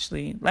interested,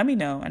 actually, let me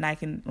know and I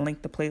can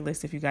link the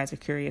playlist if you guys are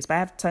curious. But I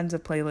have tons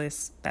of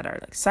playlists that are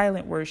like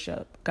silent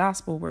worship,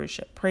 gospel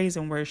worship, praise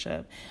and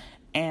worship.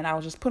 And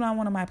I'll just put on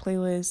one of my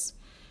playlists,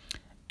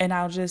 and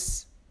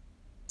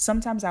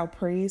sometimes I'll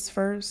praise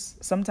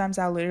first. Sometimes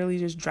I'll literally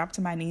just drop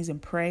to my knees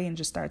and pray and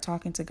just start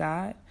talking to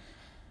God.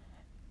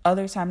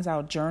 Other times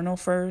I'll journal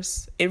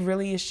first. It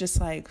really is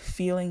just like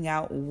feeling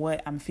out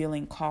what I'm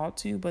feeling called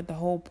to. But the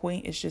whole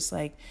point is just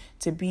like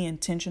to be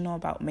intentional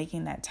about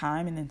making that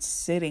time and then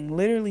sitting.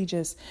 Literally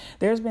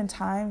there's been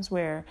times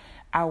where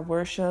I'll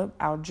worship,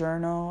 I'll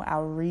journal,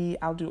 I'll read,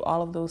 I'll do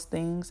all of those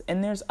things.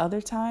 And there's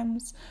other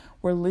times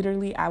where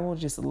literally I will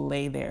just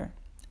lay there.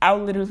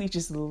 I'll literally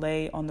just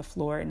lay on the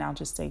floor and I'll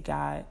just say,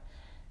 God,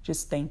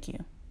 just thank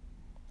you.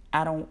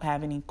 I don't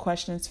have any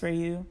questions for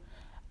you.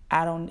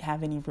 I don't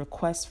have any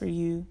requests for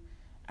you.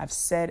 I've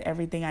said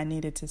everything I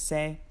needed to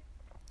say.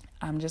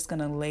 I'm just going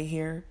to lay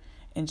here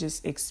and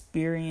just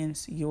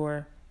experience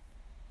your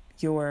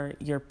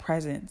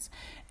presence.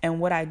 And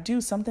what I do,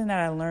 something that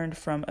I learned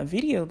from a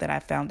video that I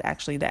found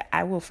actually that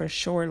I will for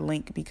sure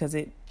link because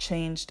it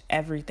changed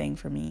everything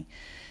for me.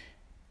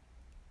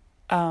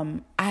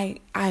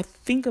 I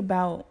think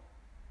about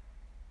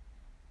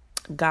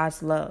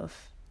God's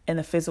love in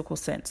a physical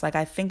sense. Like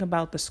I think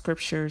about the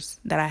scriptures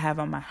that I have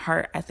on my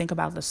heart. I think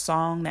about the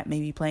song that may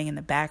be playing in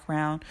the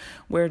background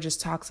where it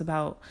just talks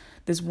about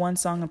this one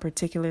song in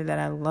particular that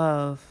I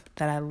love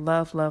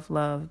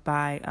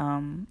by,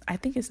 I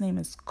think his name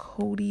is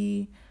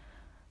Cody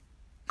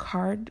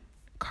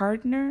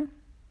Cardenas.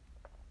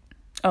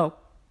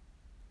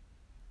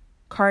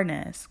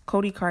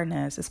 Cody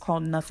Cardenas. It's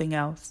called Nothing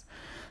Else.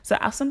 So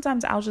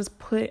sometimes I'll just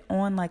put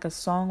on like a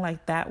song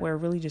like that where I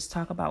really just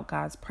talk about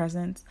God's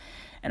presence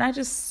and I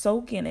just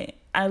soak in it.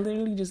 I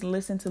literally just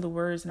listen to the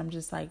words and I'm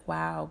just like,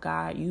 wow,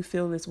 God, you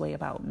feel this way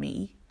about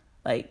me.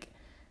 Like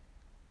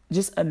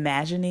just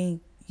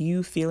imagining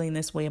you feeling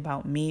this way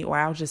about me. Or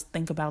I'll just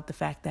think about the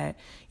fact that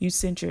you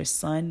sent your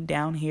son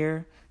down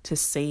here to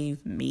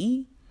save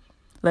me.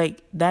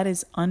 Like that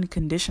is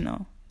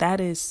unconditional. That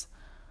is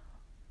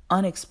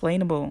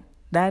unexplainable.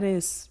 That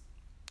is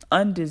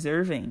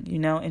undeserving, you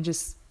know, and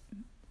just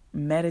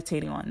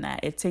meditating on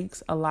that. It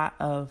takes a lot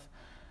of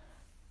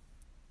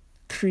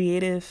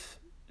creative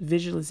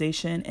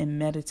visualization and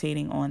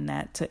meditating on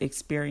that to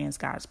experience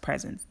God's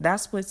presence.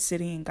 That's what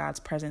sitting in God's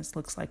presence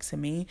looks like to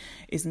me,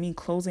 is me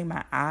closing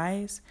my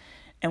eyes,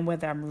 and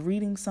whether I'm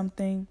reading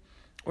something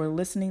or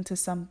listening to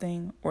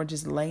something or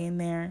just laying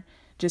there,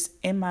 just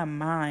in my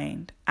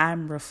mind,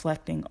 I'm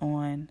reflecting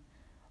on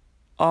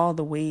all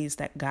the ways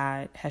that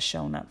God has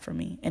shown up for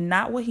me and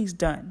not what he's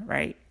done,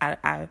 right?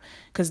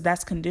 Because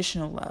that's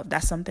conditional love.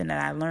 That's something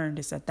that I learned,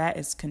 is that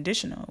is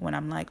conditional. When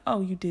I'm like, oh,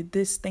 you did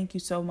this, thank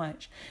you so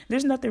much.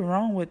 There's nothing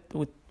wrong with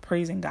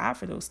praising God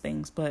for those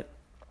things, but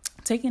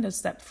taking it a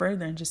step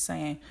further and just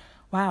saying,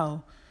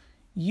 wow,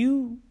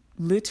 you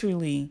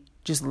literally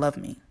just love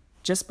me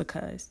just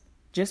because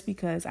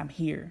I'm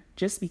here,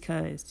 just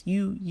because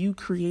you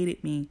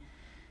created me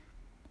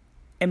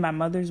in my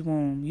mother's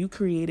womb. You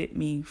created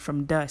me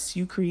from dust.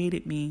 You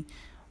created me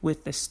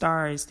with the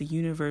stars, the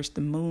universe,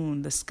 the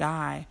moon, the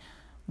sky,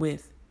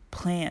 with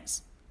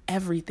plants,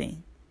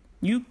 everything.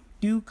 You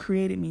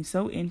created me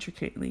so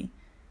intricately,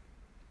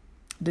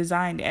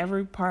 designed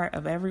every part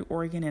of every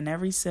organ and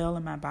every cell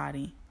in my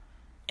body.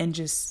 And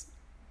just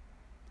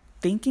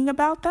thinking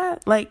about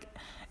that, like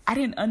I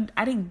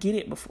didn't get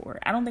it before.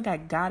 I don't think I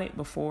got it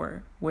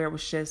before, where it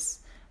was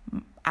just,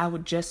 I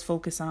would just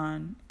focus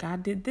on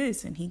God did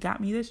this and he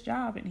got me this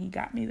job and he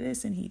got me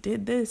this and he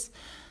did this.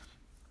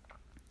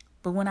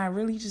 But when I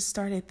really just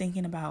started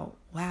thinking about,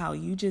 wow,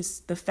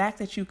 the fact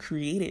that you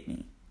created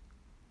me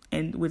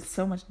and with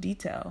so much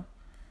detail,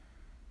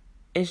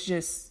 it's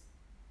just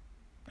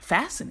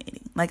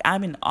fascinating. Like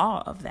I'm in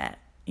awe of that,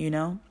 you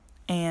know?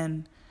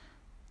 And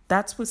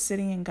that's what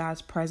sitting in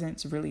God's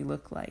presence really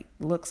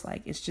looks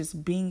like. It's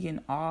just being in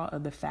awe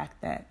of the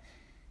fact that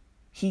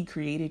He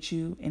created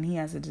you and he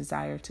has a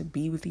desire to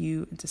be with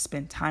you and to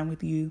spend time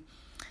with you.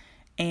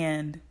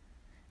 And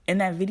in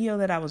that video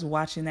that I was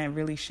watching that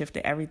really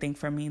shifted everything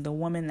for me, the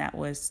woman that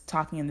was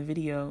talking in the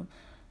video,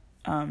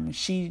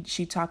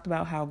 she talked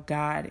about how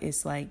God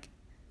is like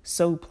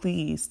so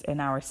pleased in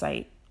our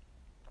sight.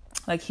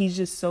 Like he's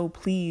just so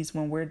pleased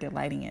when we're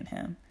delighting in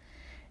him.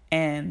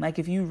 And like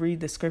if you read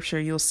the scripture,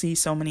 you'll see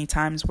so many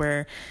times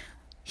where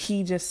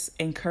he just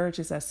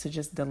encourages us to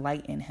just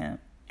delight in him.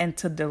 And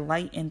to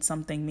delight in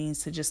something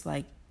means to just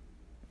like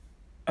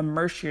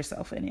immerse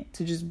yourself in it,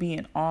 to just be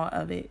in awe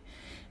of it.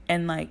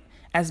 And like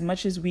as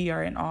much as we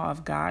are in awe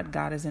of God,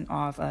 God is in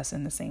awe of us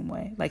in the same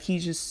way. Like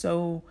he's just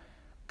so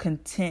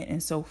content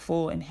and so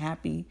full and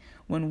happy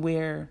when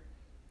we're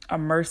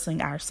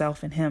immersing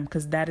ourselves in him,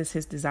 because that is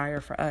his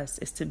desire for us,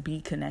 is to be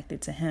connected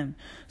to him.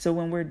 So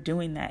when we're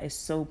doing that, it's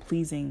so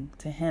pleasing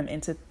to him.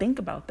 And to think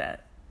about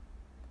that,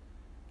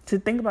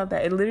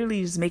 it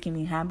literally is making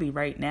me happy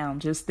right now,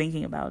 just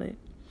thinking about it.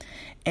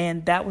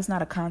 And that was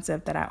not a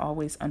concept that I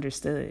always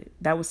understood.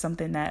 That was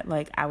something that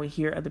like I would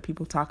hear other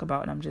people talk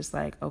about, and I'm just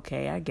like,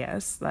 okay, I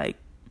guess, like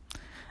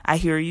I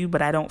hear you,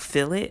 but I don't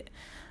feel it.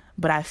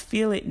 But I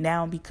feel it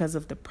now because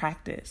of the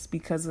practice,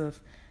 because of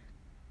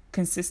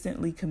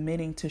consistently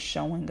committing to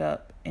showing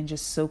up and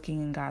just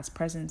soaking in God's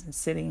presence and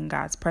sitting in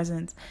God's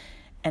presence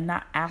and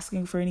not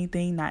asking for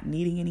anything, not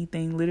needing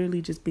anything,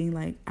 literally just being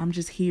like, I'm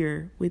just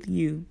here with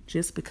you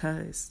just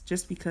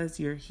because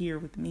you're here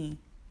with me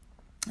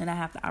and I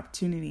have the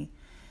opportunity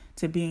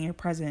to be in your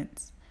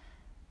presence.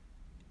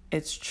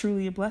 It's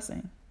truly a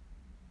blessing.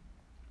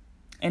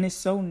 And it's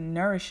so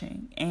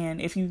nourishing.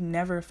 And if you've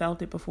never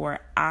felt it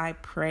before, I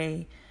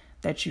pray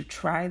that you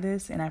try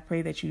this, and I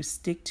pray that you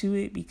stick to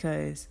it,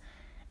 because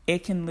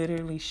it can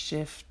literally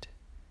shift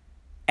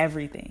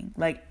everything.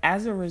 Like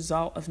as a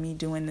result of me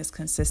doing this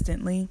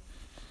consistently,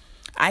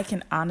 I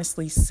can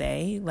honestly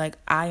say like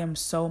I am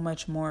so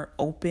much more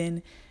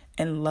open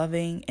and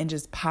loving and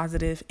just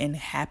positive and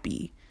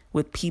happy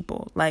with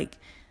people, like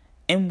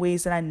in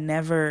ways that I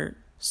never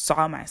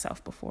saw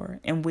myself before,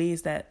 in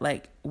ways that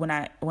like when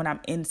I'm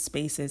in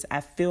spaces,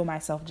 I feel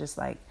myself just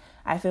like,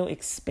 I feel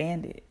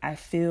expanded. I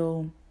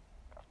feel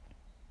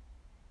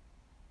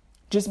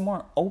just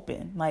more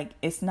open. Like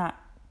it's not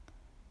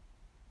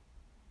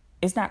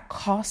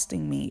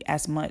costing me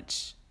as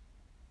much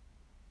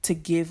to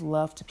give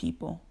love to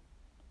people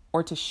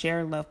or to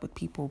share love with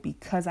people,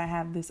 because I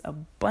have this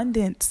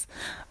abundance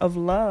of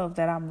love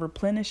that I'm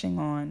replenishing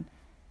on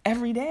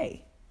every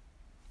day.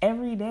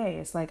 Every day,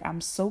 it's like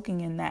I'm soaking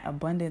in that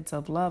abundance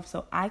of love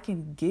so I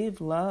can give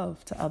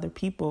love to other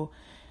people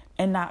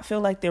and not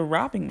feel like they're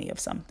robbing me of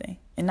something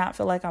and not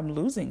feel like I'm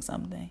losing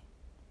something.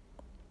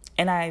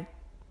 And I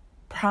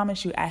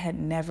promise you, I had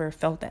never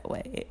felt that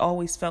way. It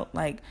always felt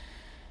like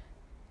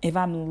if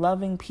I'm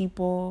loving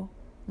people,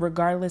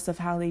 regardless of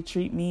how they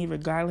treat me,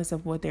 regardless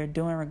of what they're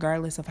doing,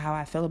 regardless of how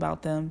I feel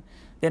about them,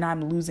 then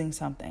I'm losing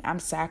something. I'm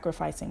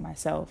sacrificing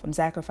myself. I'm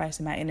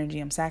sacrificing my energy.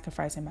 I'm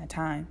sacrificing my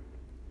time.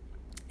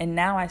 And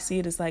now I see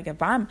it as like,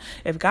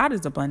 if God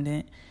is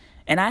abundant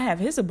and I have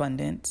his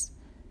abundance,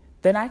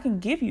 then I can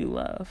give you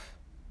love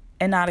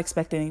and not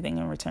expect anything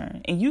in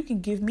return. And you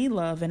can give me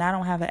love and I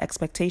don't have an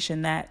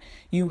expectation that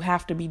you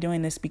have to be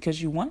doing this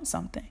because you want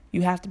something.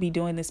 You have to be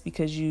doing this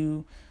because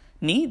you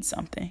need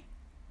something.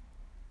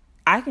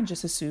 I can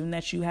just assume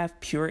that you have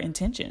pure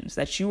intentions,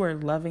 that you are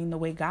loving the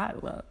way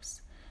God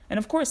loves. And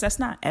of course, that's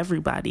not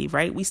everybody,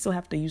 right? We still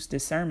have to use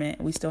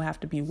discernment. We still have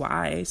to be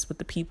wise with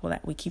the people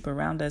that we keep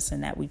around us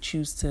and that we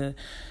choose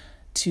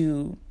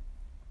to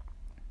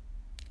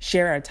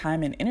share our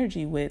time and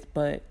energy with.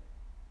 But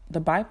the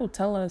Bible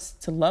tells us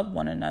to love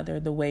one another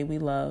the way we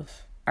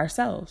love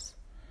ourselves.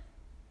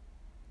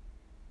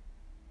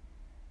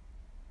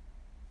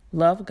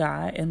 Love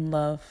God and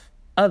love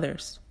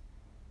others.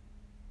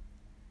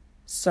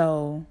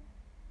 So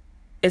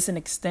it's an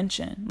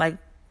extension. Like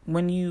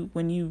when you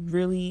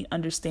really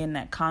understand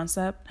that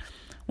concept,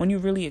 when you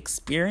really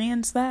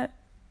experience that,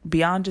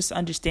 beyond just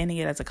understanding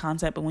it as a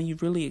concept, but when you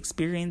really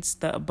experience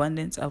the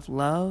abundance of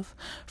love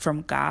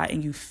from God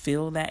and you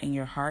feel that in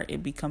your heart,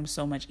 it becomes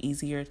so much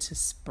easier to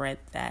spread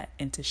that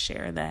and to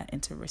share that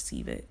and to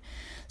receive it.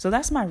 So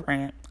that's my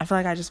rant. I feel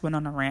like I just went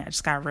on a rant. I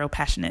just got real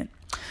passionate.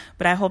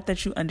 But I hope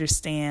that you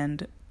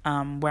understand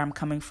where I'm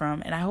coming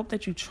from. And I hope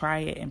that you try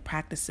it and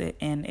practice it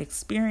and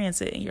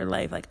experience it in your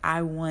life. Like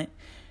I want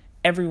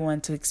everyone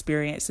to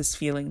experience this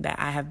feeling that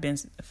I have been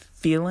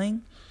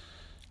feeling,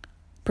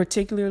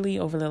 particularly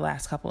over the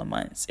last couple of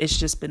months. It's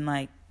just been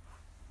like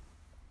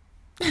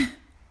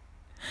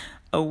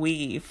a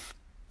weave.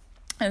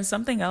 And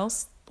something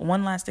else,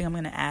 one last thing I'm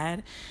going to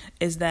add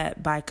is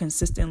that by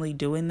consistently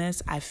doing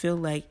this, I feel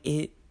like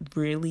it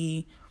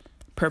really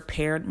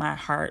prepared my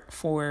heart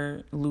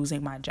for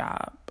losing my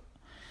job.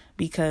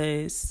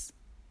 Because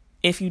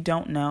if you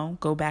don't know,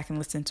 go back and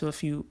listen to a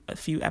few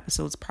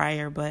episodes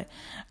prior, but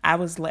I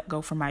was let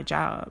go from my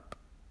job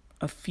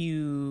a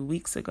few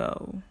weeks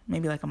ago,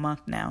 maybe like a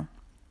month now.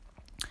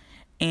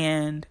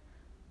 And,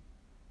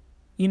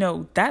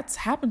 that's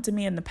happened to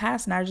me in the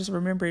past, and I just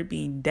remember it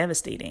being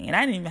devastating. And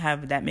I didn't even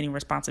have that many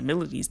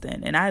responsibilities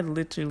then, and I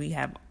literally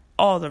have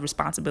all the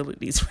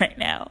responsibilities right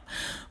now.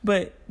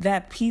 But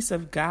that peace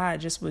of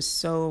God just was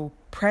so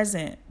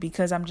present,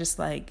 because I'm just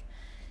like,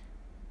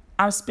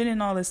 I'm spending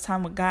all this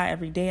time with God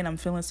every day, and I'm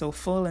feeling so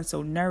full and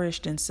so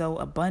nourished and so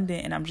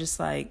abundant. And I'm just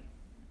like,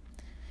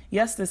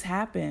 yes, this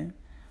happened,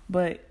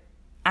 but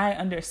I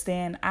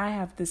understand. I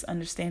have this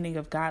understanding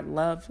of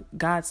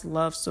God's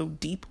love so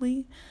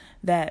deeply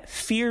that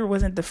fear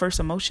wasn't the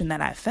first emotion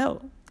that I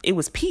felt. It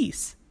was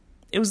peace.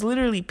 It was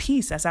literally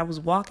peace. As I was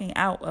walking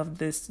out of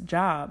this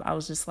job, I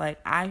was just like,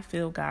 I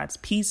feel God's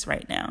peace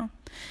right now.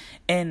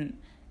 And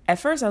at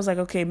first I was like,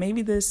 okay,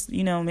 maybe this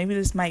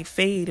might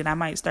fade and I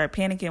might start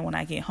panicking when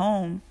I get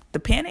home. The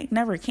panic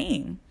never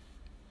came.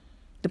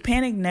 The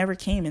panic never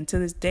came. And to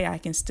this day, I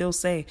can still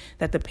say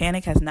that the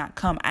panic has not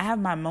come. I have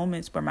my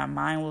moments where my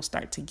mind will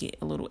start to get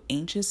a little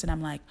anxious, and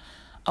I'm like,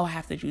 oh, I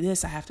have to do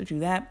this, I have to do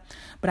that.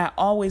 But I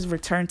always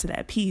return to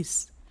that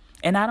peace.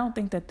 And I don't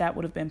think that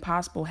would have been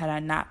possible had I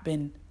not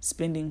been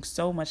spending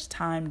so much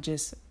time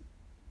just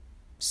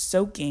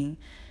soaking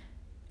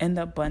in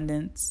the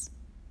abundance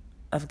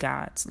of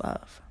God's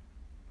love.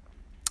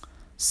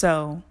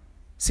 So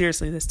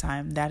seriously, this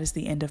time, that is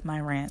the end of my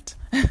rant.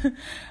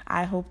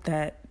 I hope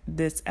that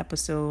this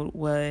episode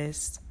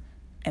was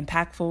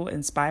impactful,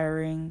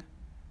 inspiring,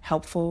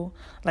 helpful.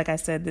 Like I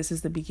said, this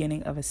is the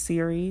beginning of a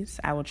series.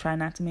 I will try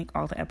not to make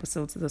all the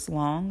episodes this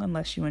long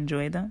unless you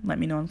enjoy them. Let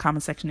me know in the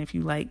comment section if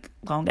you like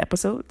long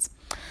episodes.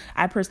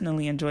 I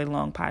personally enjoy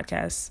long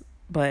podcasts,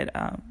 but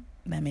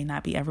that may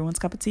not be everyone's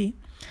cup of tea.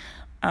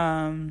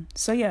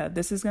 So yeah,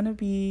 this is going to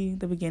be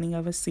the beginning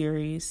of a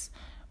series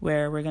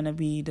where we're going to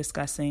be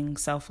discussing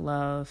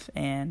self-love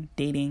and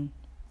dating,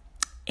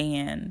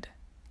 and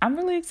I'm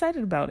really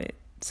excited about it.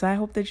 So I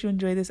hope that you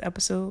enjoy this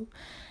episode,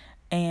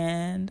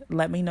 and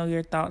let me know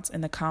your thoughts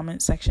in the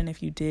comment section.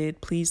 If you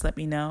did, please let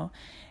me know,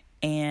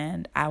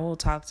 and I will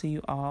talk to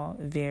you all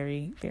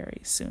very,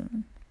 very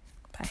soon.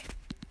 Bye.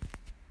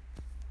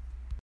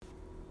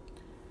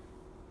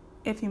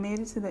 If you made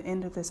it to the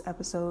end of this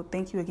episode,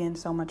 thank you again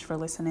so much for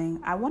listening.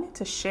 I wanted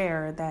to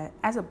share that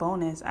as a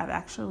bonus, I've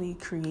actually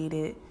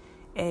created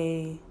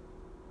a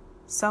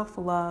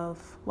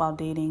self-love while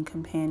dating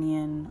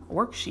companion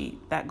worksheet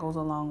that goes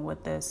along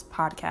with this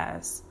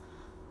podcast.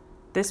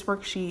 This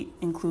worksheet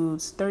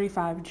includes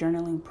 35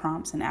 journaling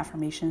prompts and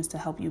affirmations to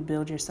help you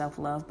build your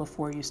self-love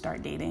before you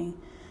start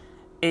dating.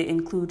 It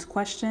includes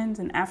questions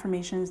and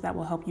affirmations that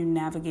will help you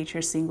navigate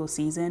your single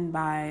season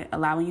by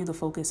allowing you to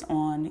focus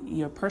on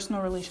your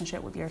personal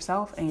relationship with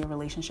yourself and your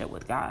relationship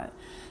with God.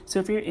 So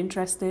if you're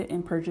interested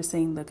in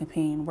purchasing the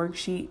companion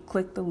worksheet,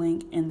 click the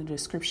link in the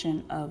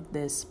description of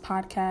this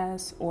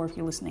podcast, or if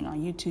you're listening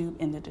on YouTube,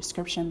 in the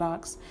description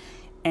box,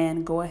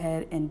 and go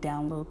ahead and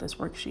download this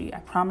worksheet. I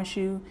promise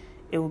you,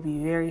 it will be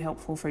very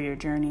helpful for your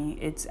journey.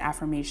 It's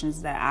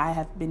affirmations that I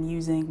have been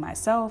using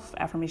myself,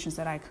 affirmations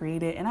that I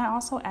created, and I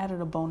also added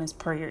a bonus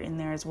prayer in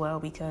there as well,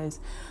 because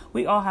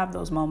we all have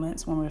those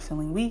moments when we're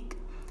feeling weak,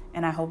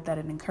 and I hope that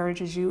it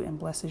encourages you and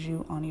blesses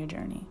you on your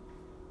journey.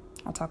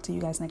 I'll talk to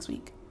you guys next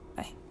week.